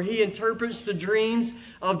this, where he interprets the dreams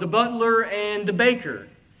of the butler and the baker.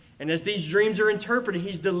 And as these dreams are interpreted,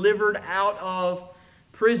 he's delivered out of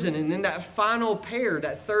prison. And then that final pair,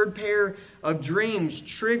 that third pair of dreams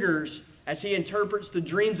triggers, as he interprets the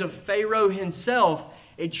dreams of Pharaoh himself,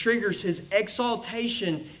 it triggers his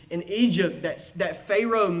exaltation in Egypt, that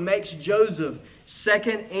Pharaoh makes Joseph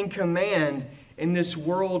second in command in this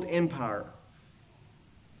world empire.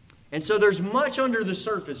 And so there's much under the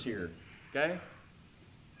surface here, okay?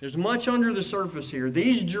 There's much under the surface here.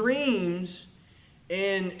 These dreams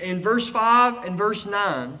in verse 5 and verse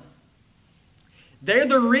 9, they're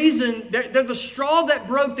the reason, they're the straw that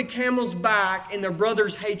broke the camel's back in their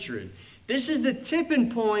brother's hatred. This is the tipping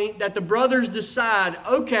point that the brothers decide,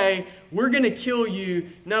 okay, we're going to kill you.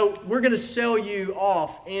 No, we're going to sell you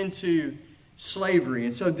off into slavery.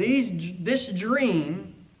 And so this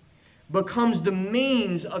dream becomes the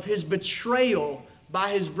means of his betrayal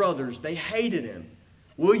by his brothers. They hated him.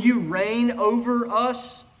 Will you reign over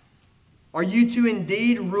us? Are you to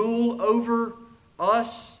indeed rule over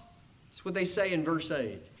us? That's what they say in verse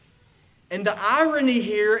 8. And the irony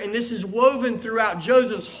here, and this is woven throughout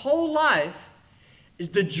Joseph's whole life, is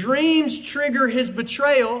the dreams trigger his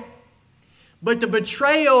betrayal, but the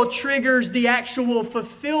betrayal triggers the actual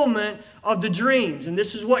fulfillment of the dreams. And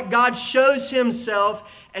this is what God shows Himself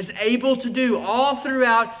as able to do all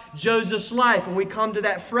throughout Joseph's life. And we come to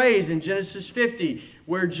that phrase in Genesis 50,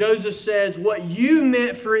 where Joseph says, what you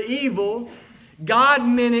meant for evil, God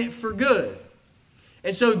meant it for good.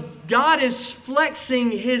 And so God is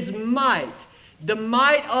flexing His might, the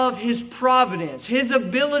might of His providence, His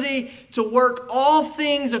ability to work all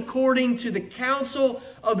things according to the counsel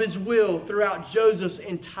of His will throughout Joseph's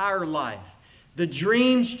entire life. The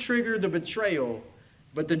dreams trigger the betrayal,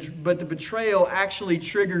 but the betrayal actually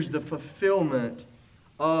triggers the fulfillment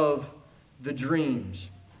of the dreams.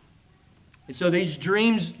 And so these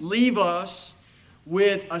dreams leave us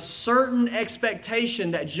with a certain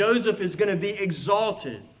expectation that Joseph is going to be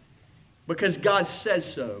exalted because God says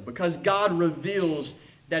so, because God reveals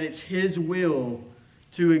that it's His will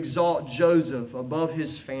to exalt Joseph above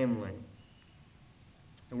his family.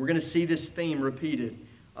 And we're going to see this theme repeated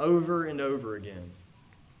over and over again.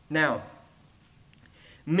 Now,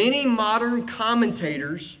 many modern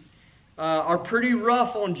commentators are pretty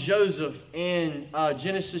rough on Joseph in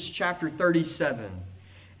Genesis chapter 37.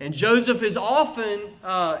 And Joseph is often,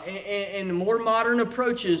 in more modern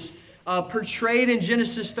approaches, portrayed in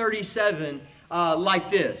Genesis 37 like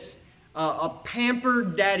this. A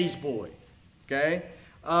pampered daddy's boy. Okay?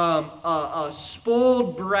 A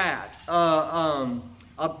spoiled brat.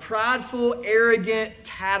 A prideful, arrogant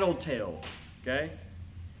tattletale. Okay?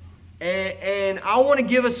 And I want to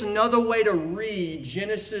give us another way to read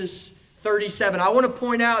Genesis 37. I want to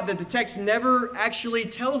point out that the text never actually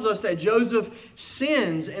tells us that Joseph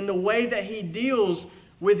sins in the way that he deals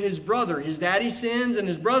with his brother. His daddy sins and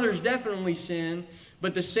his brothers definitely sin,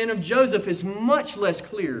 but the sin of Joseph is much less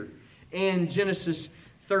clear in Genesis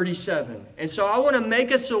 37. And so I want to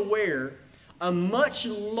make us aware a much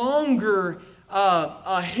longer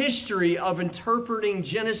history of interpreting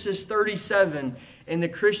Genesis 37 in the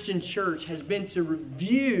Christian church has been to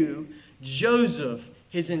review Joseph,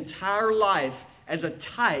 his entire life, as a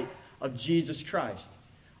type of Jesus Christ.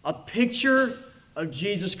 A picture of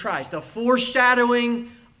Jesus Christ. A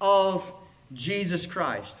foreshadowing of Jesus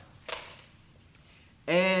Christ.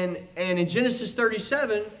 And in Genesis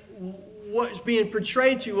 37, what's being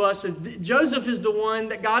portrayed to us is Joseph is the one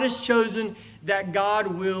that God has chosen that God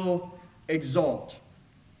will exalt.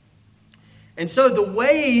 And so the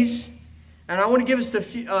ways And I want to give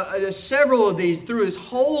us several of these through his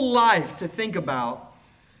whole life to think about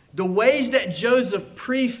the ways that Joseph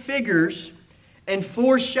prefigures and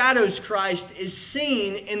foreshadows Christ is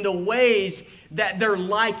seen in the ways that they're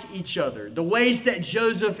like each other. The ways that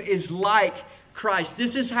Joseph is like Christ.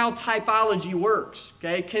 This is how typology works.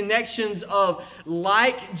 Okay? Connections of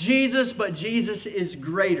like Jesus, but Jesus is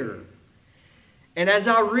greater. And as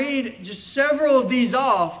I read just several of these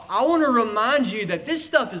off, I want to remind you that this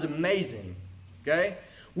stuff is amazing. Okay?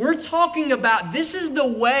 We're talking about this is the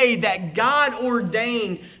way that God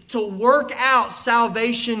ordained to work out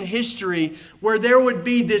salvation history, where there would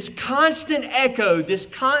be this constant echo, this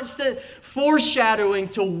constant foreshadowing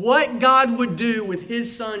to what God would do with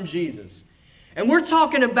His Son Jesus. And we're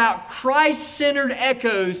talking about Christ-centered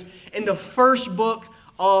echoes in the first book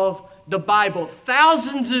of the Bible.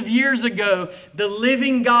 Thousands of years ago, the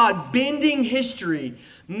living God bending history,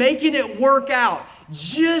 making it work out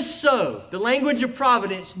just so, the language of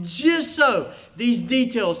providence, just so these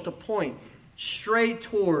details to point straight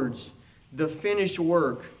towards the finished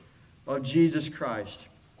work of Jesus Christ.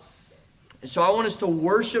 And so I want us to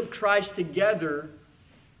worship Christ together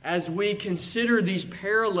as we consider these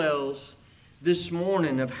parallels this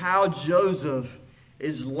morning of how Joseph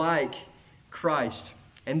is like Christ.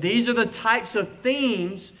 And these are the types of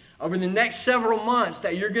themes over the next several months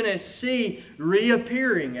that you're going to see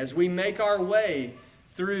reappearing as we make our way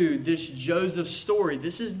through this Joseph story.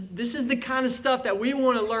 This is the kind of stuff that we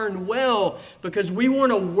want to learn well because we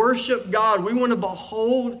want to worship God. We want to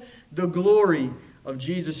behold the glory of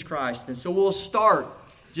Jesus Christ. And so we'll start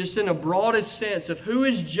just in a broadest sense of who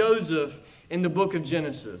is Joseph in the book of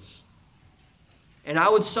Genesis. And I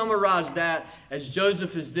would summarize that as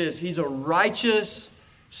Joseph is this. He's a righteous,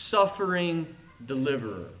 suffering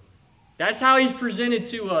deliverer. That's how he's presented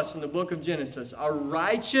to us in the book of Genesis. A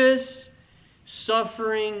righteous,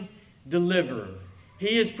 suffering deliverer.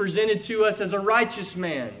 He is presented to us as a righteous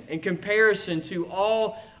man in comparison to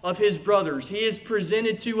all of his brothers. He is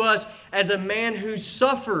presented to us as a man who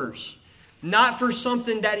suffers, not for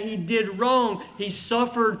something that he did wrong. He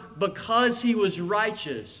suffered because he was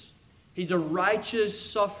righteous. He's a righteous,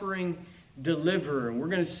 suffering deliverer. And we're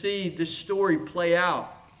going to see this story play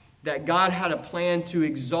out, that God had a plan to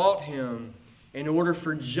exalt him in order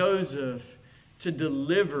for Joseph to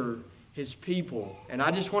deliver his people. And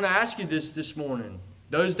I just want to ask you this morning.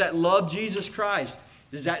 Those that love Jesus Christ,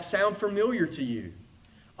 does that sound familiar to you?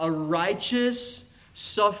 A righteous,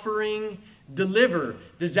 suffering deliverer.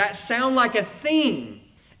 Does that sound like a theme?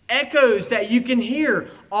 Echoes that you can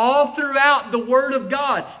hear all throughout the Word of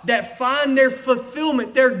God that find their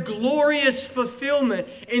fulfillment, their glorious fulfillment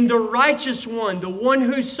in the righteous one, the one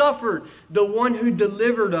who suffered, the one who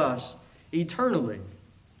delivered us eternally.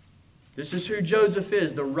 This is who Joseph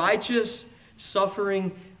is, the righteous,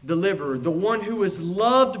 suffering deliverer, the one who was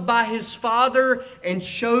loved by his father and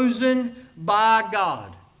chosen by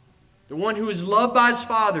God. The one who was loved by his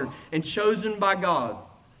father and chosen by God.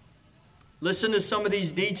 Listen to some of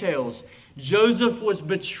these details. Joseph was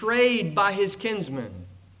betrayed by his kinsmen.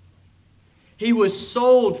 He was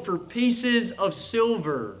sold for pieces of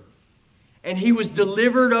silver. And he was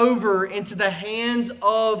delivered over into the hands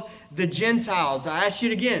of the Gentiles. I ask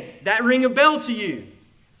you again, that ring a bell to you?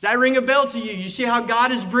 Does that ring a bell to you? You see how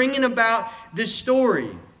God is bringing about this story.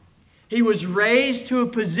 He was raised to a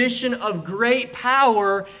position of great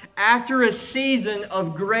power after a season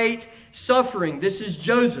of great suffering. This is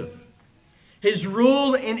Joseph. His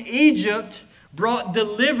rule in Egypt brought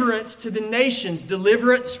deliverance to the nations,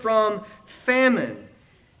 deliverance from famine.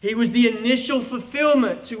 He was the initial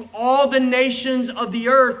fulfillment to all the nations of the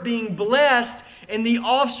earth being blessed in the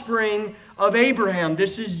offspring of Abraham.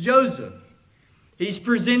 This is Joseph. He's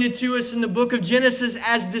presented to us in the book of Genesis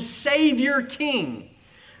as the Savior King,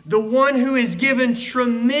 the one who is given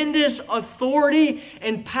tremendous authority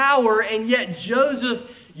and power, and yet Joseph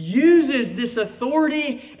uses this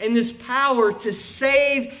authority and this power to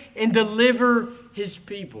save and deliver his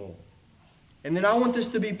people. And then I want this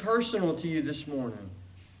to be personal to you this morning.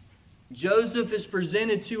 Joseph is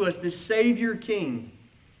presented to us, the Savior King,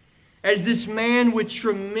 as this man with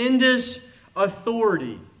tremendous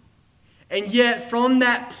authority. And yet from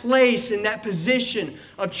that place and that position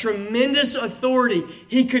of tremendous authority,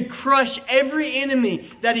 he could crush every enemy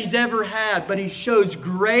that he's ever had. But he shows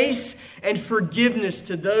grace and forgiveness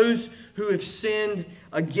to those who have sinned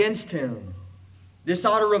against him. This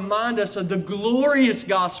ought to remind us of the glorious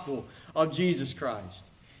gospel of Jesus Christ.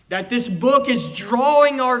 That this book is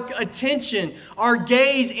drawing our attention, our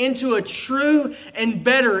gaze into a true and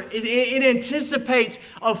better. It anticipates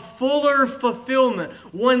a fuller fulfillment.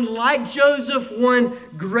 One like Joseph, one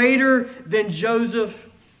greater than Joseph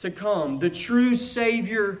to come, the true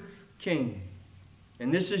Savior King.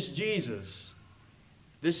 And this is Jesus.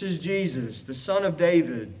 This is Jesus, the Son of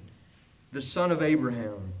David, the son of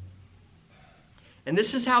Abraham. And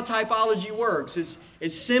this is how typology works.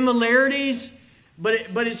 It's similarities,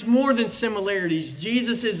 but it's more than similarities.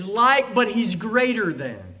 Jesus is like, but He's greater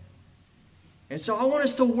than. And so I want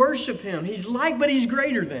us to worship Him. He's like, but He's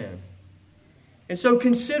greater than. And so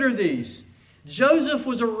consider these. Joseph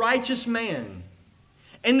was a righteous man.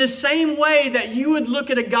 In the same way that you would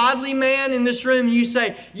look at a godly man in this room, you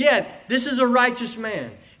say, yeah, this is a righteous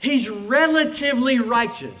man. He's relatively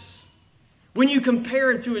righteous when you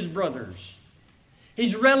compare him to his brothers.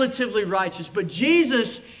 He's relatively righteous. But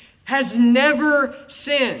Jesus has never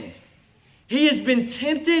sinned. He has been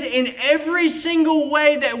tempted in every single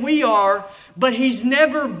way that we are, but He's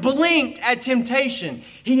never blinked at temptation.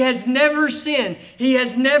 He has never sinned. He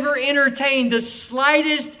has never entertained the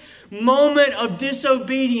slightest moment of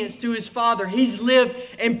disobedience to His Father. He's lived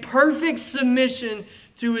in perfect submission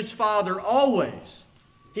to His Father always.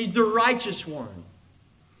 He's the righteous one.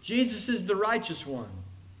 Jesus is the righteous one.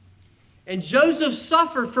 And Joseph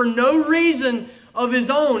suffered for no reason of his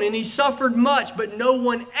own, and he suffered much, but no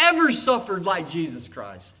one ever suffered like Jesus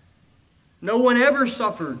Christ. No one ever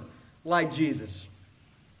suffered like Jesus.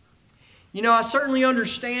 You know, I certainly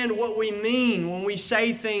understand what we mean when we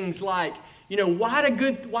say things like, you know, why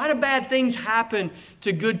do bad things happen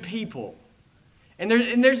to good people? And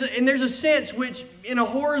there's a sense which, in a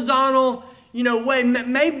horizontal, way,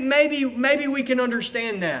 maybe we can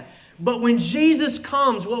understand that. But when Jesus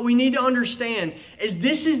comes, what we need to understand is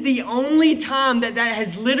this is the only time that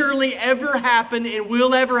has literally ever happened and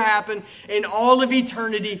will ever happen in all of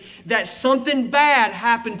eternity, that something bad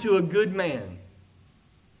happened to a good man.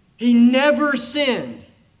 He never sinned.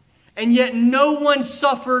 And yet no one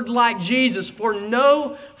suffered like Jesus for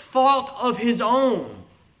no fault of His own.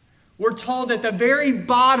 We're told at the very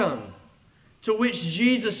bottom to which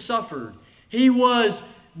Jesus suffered, He was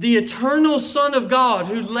the eternal Son of God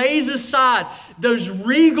who lays aside those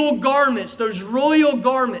regal garments, those royal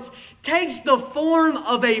garments, takes the form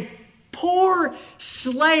of a poor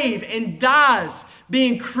slave and dies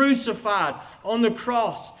being crucified on the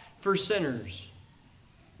cross for sinners.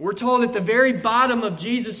 We're told at the very bottom of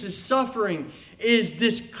Jesus' suffering is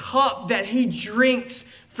this cup that He drinks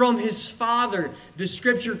from His Father. The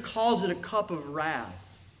Scripture calls it a cup of wrath.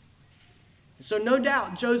 So no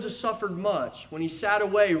doubt Joseph suffered much when he sat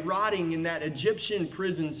away rotting in that Egyptian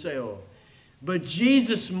prison cell. But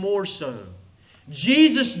Jesus more so.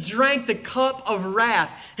 Jesus drank the cup of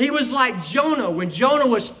wrath. He was like Jonah. When Jonah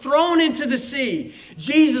was thrown into the sea,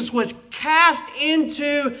 Jesus was cast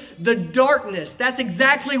into the darkness. That's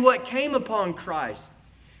exactly what came upon Christ.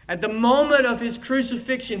 At the moment of His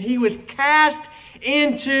crucifixion, He was cast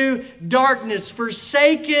into darkness,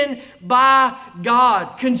 forsaken by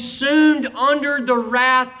God, consumed under the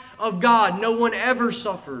wrath of God. No one ever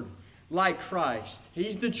suffered like Christ.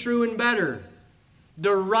 He's the true and better,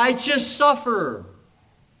 the righteous sufferer,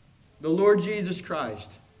 the Lord Jesus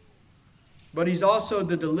Christ. But He's also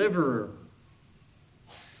the deliverer.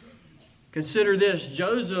 Consider this,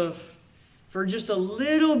 Joseph, for just a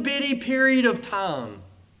little bitty period of time,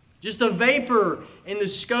 just a vapor in the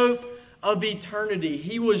scope of eternity,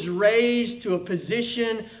 he was raised to a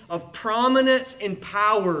position of prominence and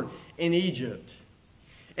power in Egypt.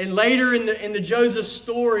 And later in the Joseph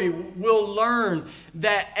story, we'll learn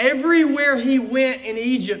that everywhere he went in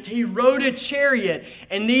Egypt, he rode a chariot,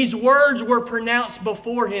 and these words were pronounced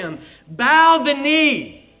before him: bow the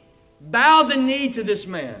knee to this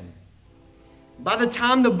man. By the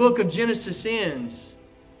time the book of Genesis ends,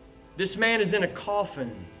 this man is in a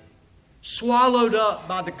coffin, swallowed up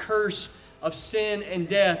by the curse of sin and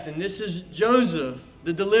death. And this is Joseph,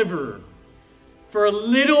 the deliverer. For a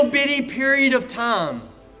little bitty period of time,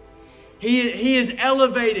 he is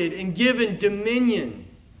elevated and given dominion.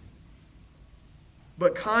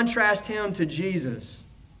 But contrast him to Jesus.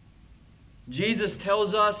 Jesus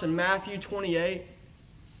tells us in Matthew 28,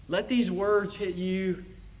 let these words hit you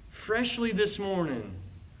freshly this morning.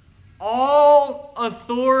 All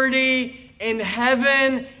authority in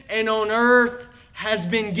heaven and on earth has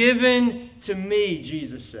been given to me,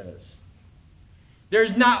 Jesus says.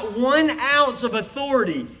 There's not 1 ounce of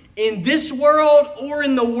authority in this world or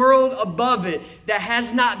in the world above it that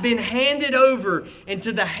has not been handed over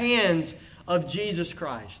into the hands of Jesus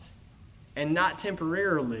Christ. And not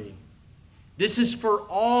temporarily. This is for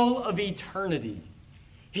all of eternity.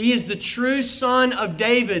 He is the true Son of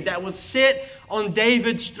David that will sit on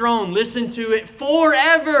David's throne. Listen to it.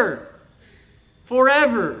 Forever.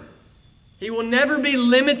 Forever. He will never be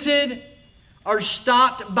limited are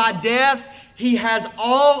stopped by death. He has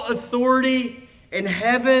all authority in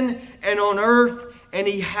heaven and on earth, and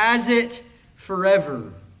He has it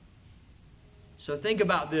forever. So think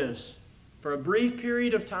about this. For a brief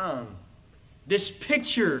period of time, this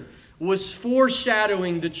picture was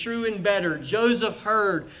foreshadowing the true and better. Joseph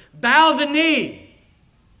heard, bow the knee.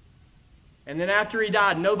 And then after he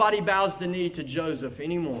died, nobody bows the knee to Joseph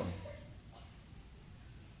anymore.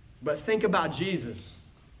 But think about Jesus.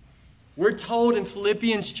 We're told in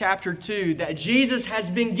Philippians chapter 2 that Jesus has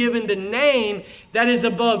been given the name that is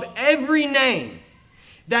above every name.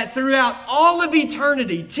 That throughout all of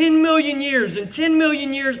eternity, 10 million years and 10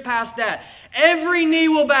 million years past that, every knee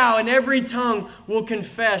will bow and every tongue will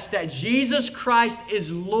confess that Jesus Christ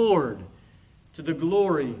is Lord, to the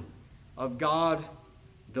glory of God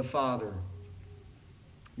the Father.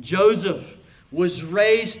 Joseph was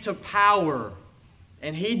raised to power,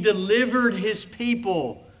 and he delivered his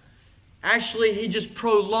people. Actually, he just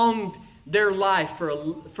prolonged their life for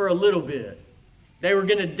a little bit. They were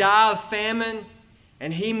going to die of famine,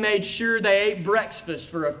 and he made sure they ate breakfast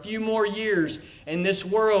for a few more years in this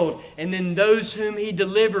world. And then those whom he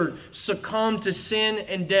delivered succumbed to sin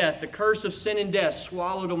and death. The curse of sin and death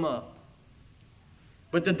swallowed them up.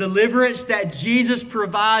 But the deliverance that Jesus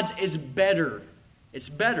provides is better. It's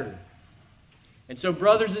better. And so,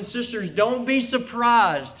 brothers and sisters, don't be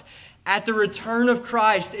surprised at the return of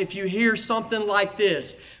Christ if you hear something like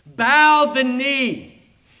this. Bow the knee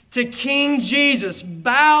to King Jesus.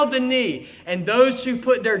 Bow the knee. And those who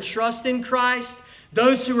put their trust in Christ,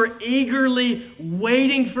 those who are eagerly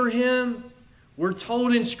waiting for Him, we're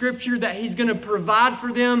told in Scripture that He's going to provide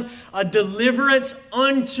for them a deliverance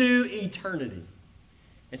unto eternity.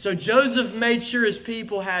 And so Joseph made sure his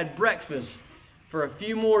people had breakfast for a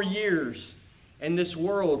few more years in this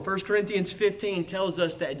world. 1 Corinthians 15 tells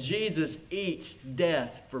us that Jesus eats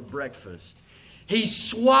death for breakfast. He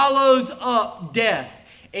swallows up death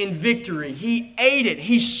in victory. He ate it.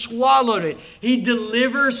 He swallowed it. He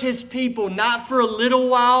delivers His people not for a little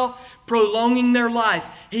while, prolonging their life.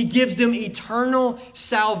 He gives them eternal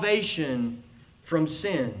salvation from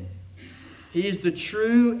sin. He is the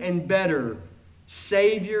true and better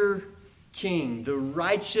Savior King, the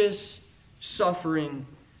righteous, suffering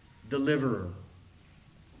deliverer.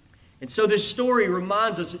 And so this story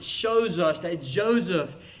reminds us, it shows us that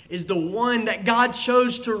Joseph is the one that God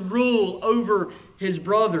chose to rule over his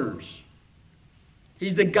brothers.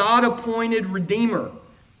 He's the God-appointed Redeemer.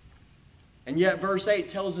 And yet verse 8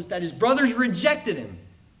 tells us that his brothers rejected him.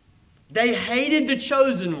 They hated the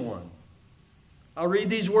chosen one. I'll read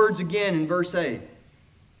these words again in verse 8.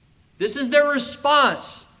 This is their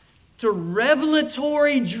response to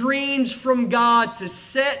revelatory dreams from God to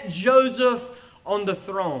set Joseph on the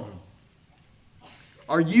throne.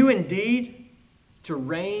 Are you indeed to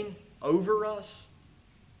reign over us?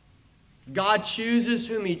 God chooses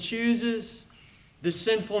whom He chooses. The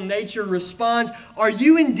sinful nature responds, are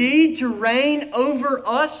you indeed to reign over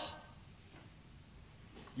us?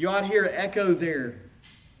 You ought to hear an echo there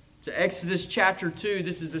to Exodus chapter 2.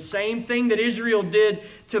 This is the same thing that Israel did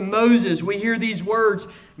to Moses. We hear these words.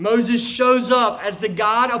 Moses shows up as the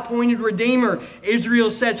God-appointed Redeemer.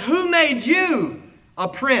 Israel says, who made you a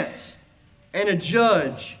prince and a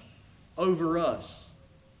judge over us?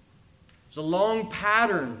 There's a long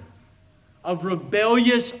pattern of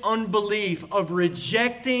rebellious unbelief, of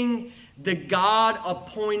rejecting the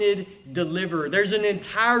God-appointed deliverer. There's an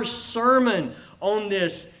entire sermon on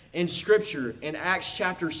this in Scripture, in Acts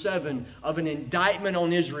chapter 7, of an indictment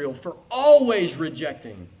on Israel for always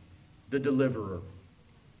rejecting the deliverer.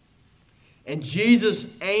 And Jesus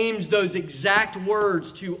aims those exact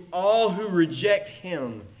words to all who reject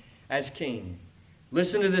Him as King.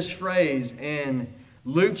 Listen to this phrase in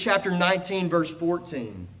Luke chapter 19, verse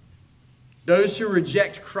 14. Those who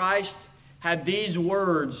reject Christ have these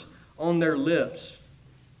words on their lips.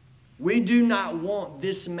 We do not want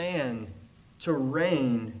this man to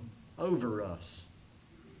reign over us.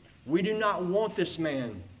 We do not want this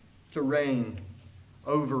man to reign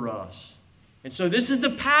over us. And so this is the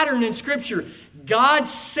pattern in Scripture. God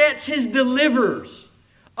sets His deliverers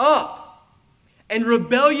up, and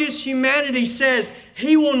rebellious humanity says,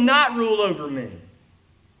 He will not rule over me.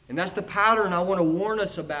 And that's the pattern I want to warn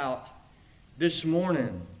us about this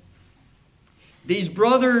morning. These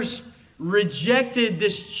brothers rejected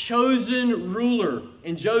this chosen ruler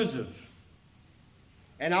in Joseph.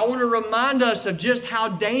 And I want to remind us of just how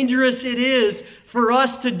dangerous it is for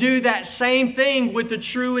us to do that same thing with the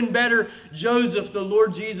true and better Joseph, the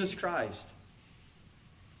Lord Jesus Christ.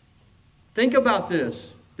 Think about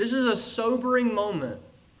this. This is a sobering moment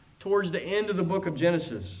towards the end of the book of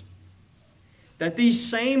Genesis. that these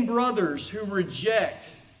same brothers who reject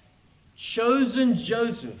chosen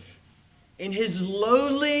Joseph in his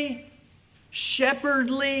lowly,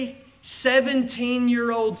 shepherdly,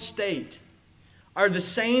 17-year-old state are the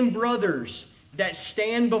same brothers that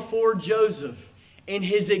stand before Joseph in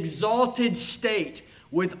his exalted state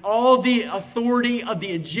with all the authority of the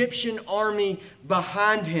Egyptian army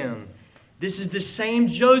behind him. This is the same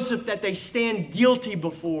Joseph that they stand guilty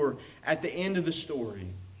before at the end of the story.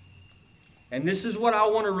 And this is what I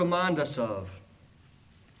want to remind us of.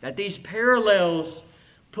 That these parallels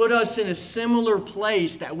put us in a similar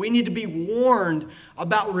place, that we need to be warned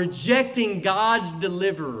about rejecting God's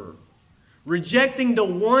deliverer. Rejecting the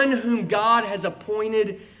one whom God has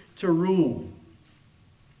appointed to rule.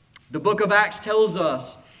 The book of Acts tells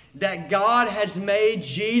us that God has made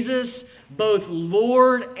Jesus both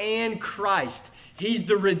Lord and Christ. He's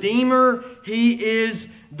the Redeemer. He is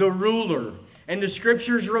the ruler. And the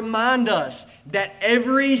Scriptures remind us that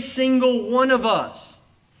every single one of us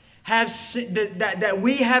that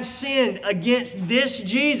we have sinned against this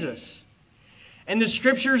Jesus. And the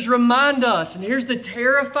Scriptures remind us, and here's the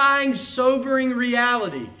terrifying, sobering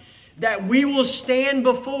reality, that we will stand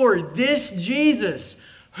before this Jesus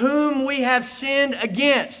whom we have sinned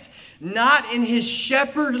against, not in his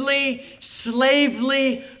shepherdly,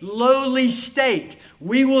 slavely, lowly state.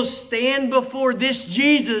 We will stand before this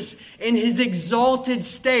Jesus in his exalted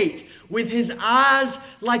state, with his eyes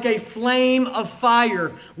like a flame of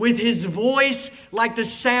fire, with his voice like the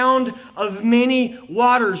sound of many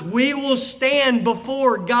waters. We will stand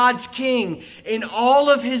before God's King in all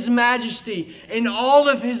of his majesty, in all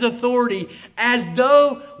of his authority, as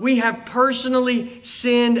though we have personally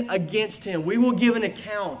sinned against him. We will give an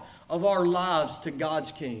account of our lives to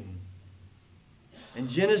God's King. And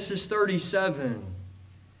Genesis 37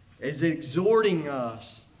 is exhorting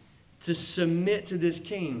us to submit to this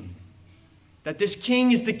King. That this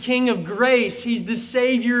King is the King of grace. He's the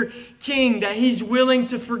Savior King. That he's willing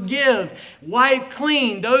to forgive, wipe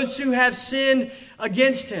clean those who have sinned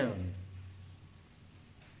against him.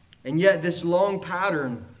 And yet this long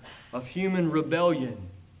pattern of human rebellion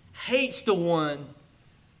hates the one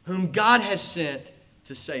whom God has sent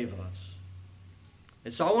to save us.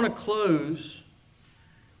 And so I want to close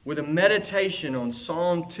with a meditation on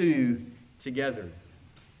Psalm 2 together.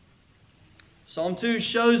 Psalm 2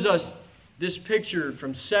 shows us this picture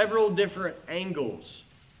from several different angles.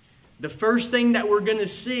 The first thing that we're going to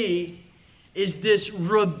see is this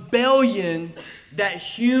rebellion that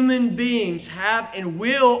human beings have and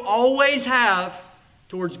will always have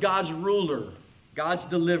towards God's ruler, God's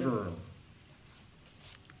deliverer.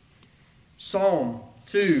 Psalm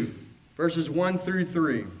 2, verses 1 through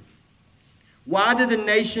 3. Why do the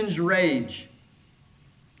nations rage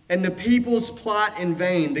and the peoples plot in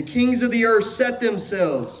vain? The kings of the earth set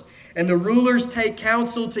themselves, and the rulers take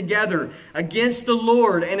counsel together against the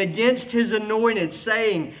Lord and against his anointed,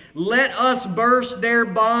 saying, let us burst their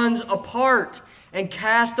bonds apart and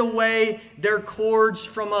cast away their cords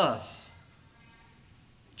from us.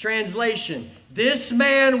 Translation, this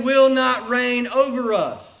man will not reign over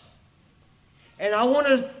us. And I want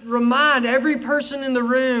to remind every person in the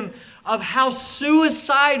room of how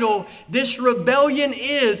suicidal this rebellion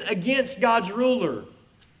is against God's ruler.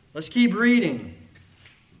 Let's keep reading.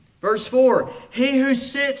 Verse 4, he who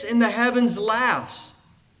sits in the heavens laughs.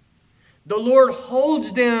 The Lord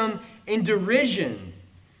holds them in derision,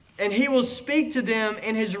 and he will speak to them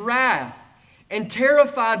in his wrath and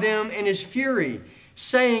terrify them in his fury,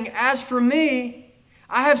 saying, as for me,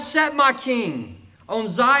 I have set my king on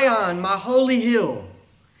Zion, my holy hill,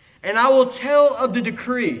 and I will tell of the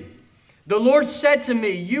decree. The Lord said to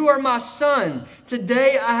me, you are my son.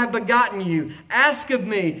 Today I have begotten you. Ask of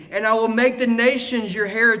me, and I will make the nations your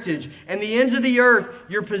heritage, and the ends of the earth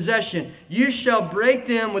your possession. You shall break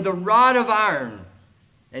them with a rod of iron,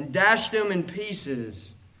 and dash them in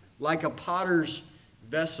pieces like a potter's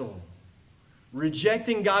vessel.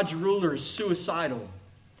 Rejecting God's ruler is suicidal.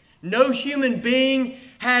 No human being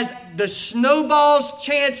has the snowball's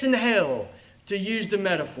chance in hell, to use the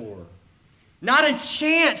metaphor. Not a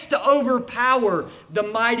chance to overpower the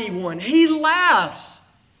mighty one. He laughs,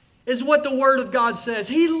 is what the Word of God says.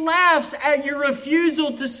 He laughs at your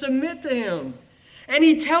refusal to submit to him. And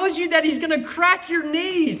he tells you that he's going to crack your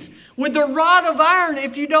knees with a rod of iron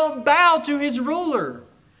if you don't bow to his ruler.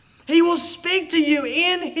 He will speak to you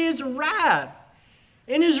in his wrath.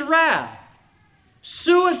 In his wrath.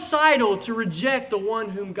 Suicidal to reject the one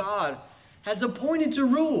whom God has appointed to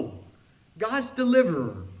rule. God's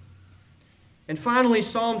deliverer. And finally,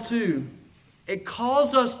 Psalm 2, it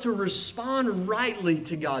calls us to respond rightly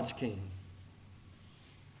to God's King.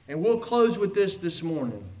 And we'll close with this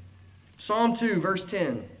morning. Psalm 2, verse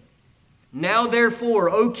 10. Now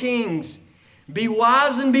therefore, O kings, be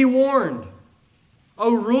wise and be warned.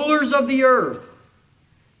 O rulers of the earth,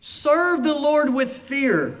 serve the Lord with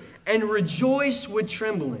fear and rejoice with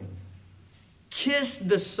trembling. Kiss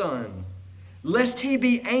the Son, lest he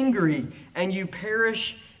be angry and you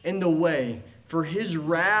perish in the way, for his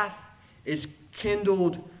wrath is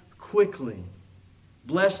kindled quickly.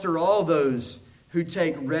 Blessed are all those who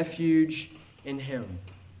take refuge in him.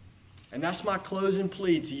 And that's my closing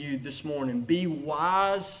plea to you this morning. Be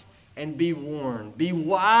wise and be warned. Be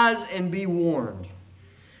wise and be warned.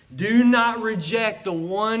 Do not reject the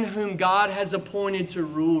one whom God has appointed to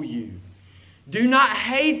rule you. Do not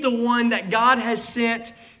hate the one that God has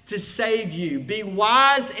sent to save you. Be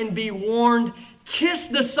wise and be warned. Kiss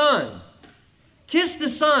the Son. Kiss the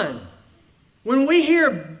Son. When we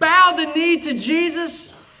hear bow the knee to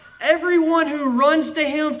Jesus, everyone who runs to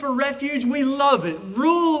him for refuge, we love it.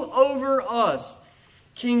 Rule over us,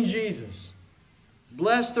 King Jesus.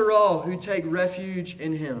 Blessed are all who take refuge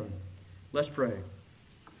in him. Let's pray.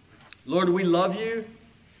 Lord, we love you.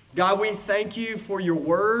 God, we thank you for your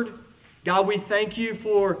word. God, we thank you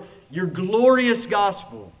for your glorious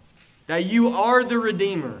gospel, that you are the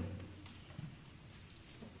Redeemer.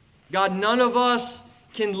 God, none of us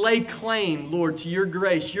can lay claim, Lord, to your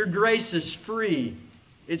grace. Your grace is free.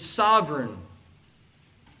 It's sovereign.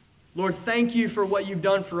 Lord, thank you for what you've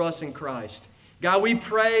done for us in Christ. God, we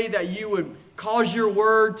pray that you would cause your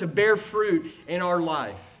word to bear fruit in our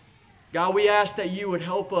life. God, we ask that you would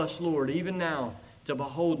help us, Lord, even now, to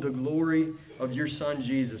behold the glory of your Son,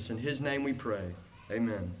 Jesus. In his name we pray.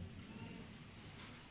 Amen.